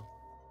going now.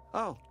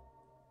 Oh.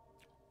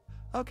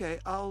 Okay,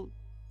 I'll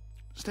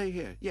stay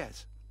here,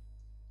 yes.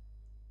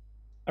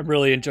 I'm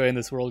really enjoying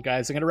this world,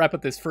 guys. I'm going to wrap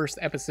up this first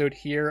episode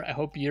here. I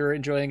hope you're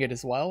enjoying it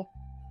as well.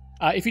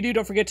 If you do,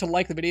 don't forget to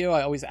like the video.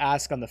 I always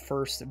ask on the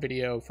first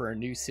video for a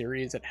new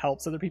series. It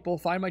helps other people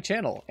find my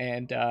channel,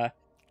 and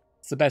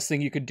it's the best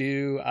thing you could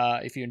do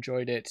if you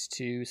enjoyed it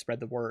to spread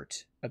the word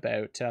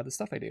about the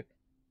stuff I do.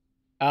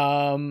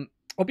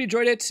 Hope you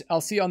enjoyed it.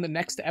 I'll see you on the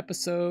next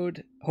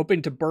episode.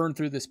 Hoping to burn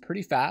through this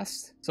pretty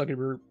fast, so I can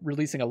be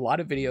releasing a lot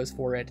of videos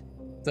for it,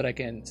 so that I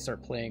can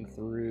start playing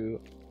through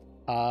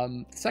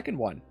the second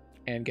one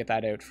and get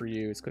that out for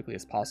you as quickly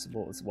as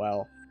possible as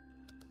well.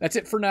 That's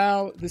it for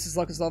now. This is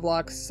Luckless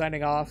Lovelocks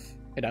signing off,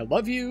 and I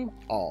love you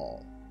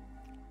all.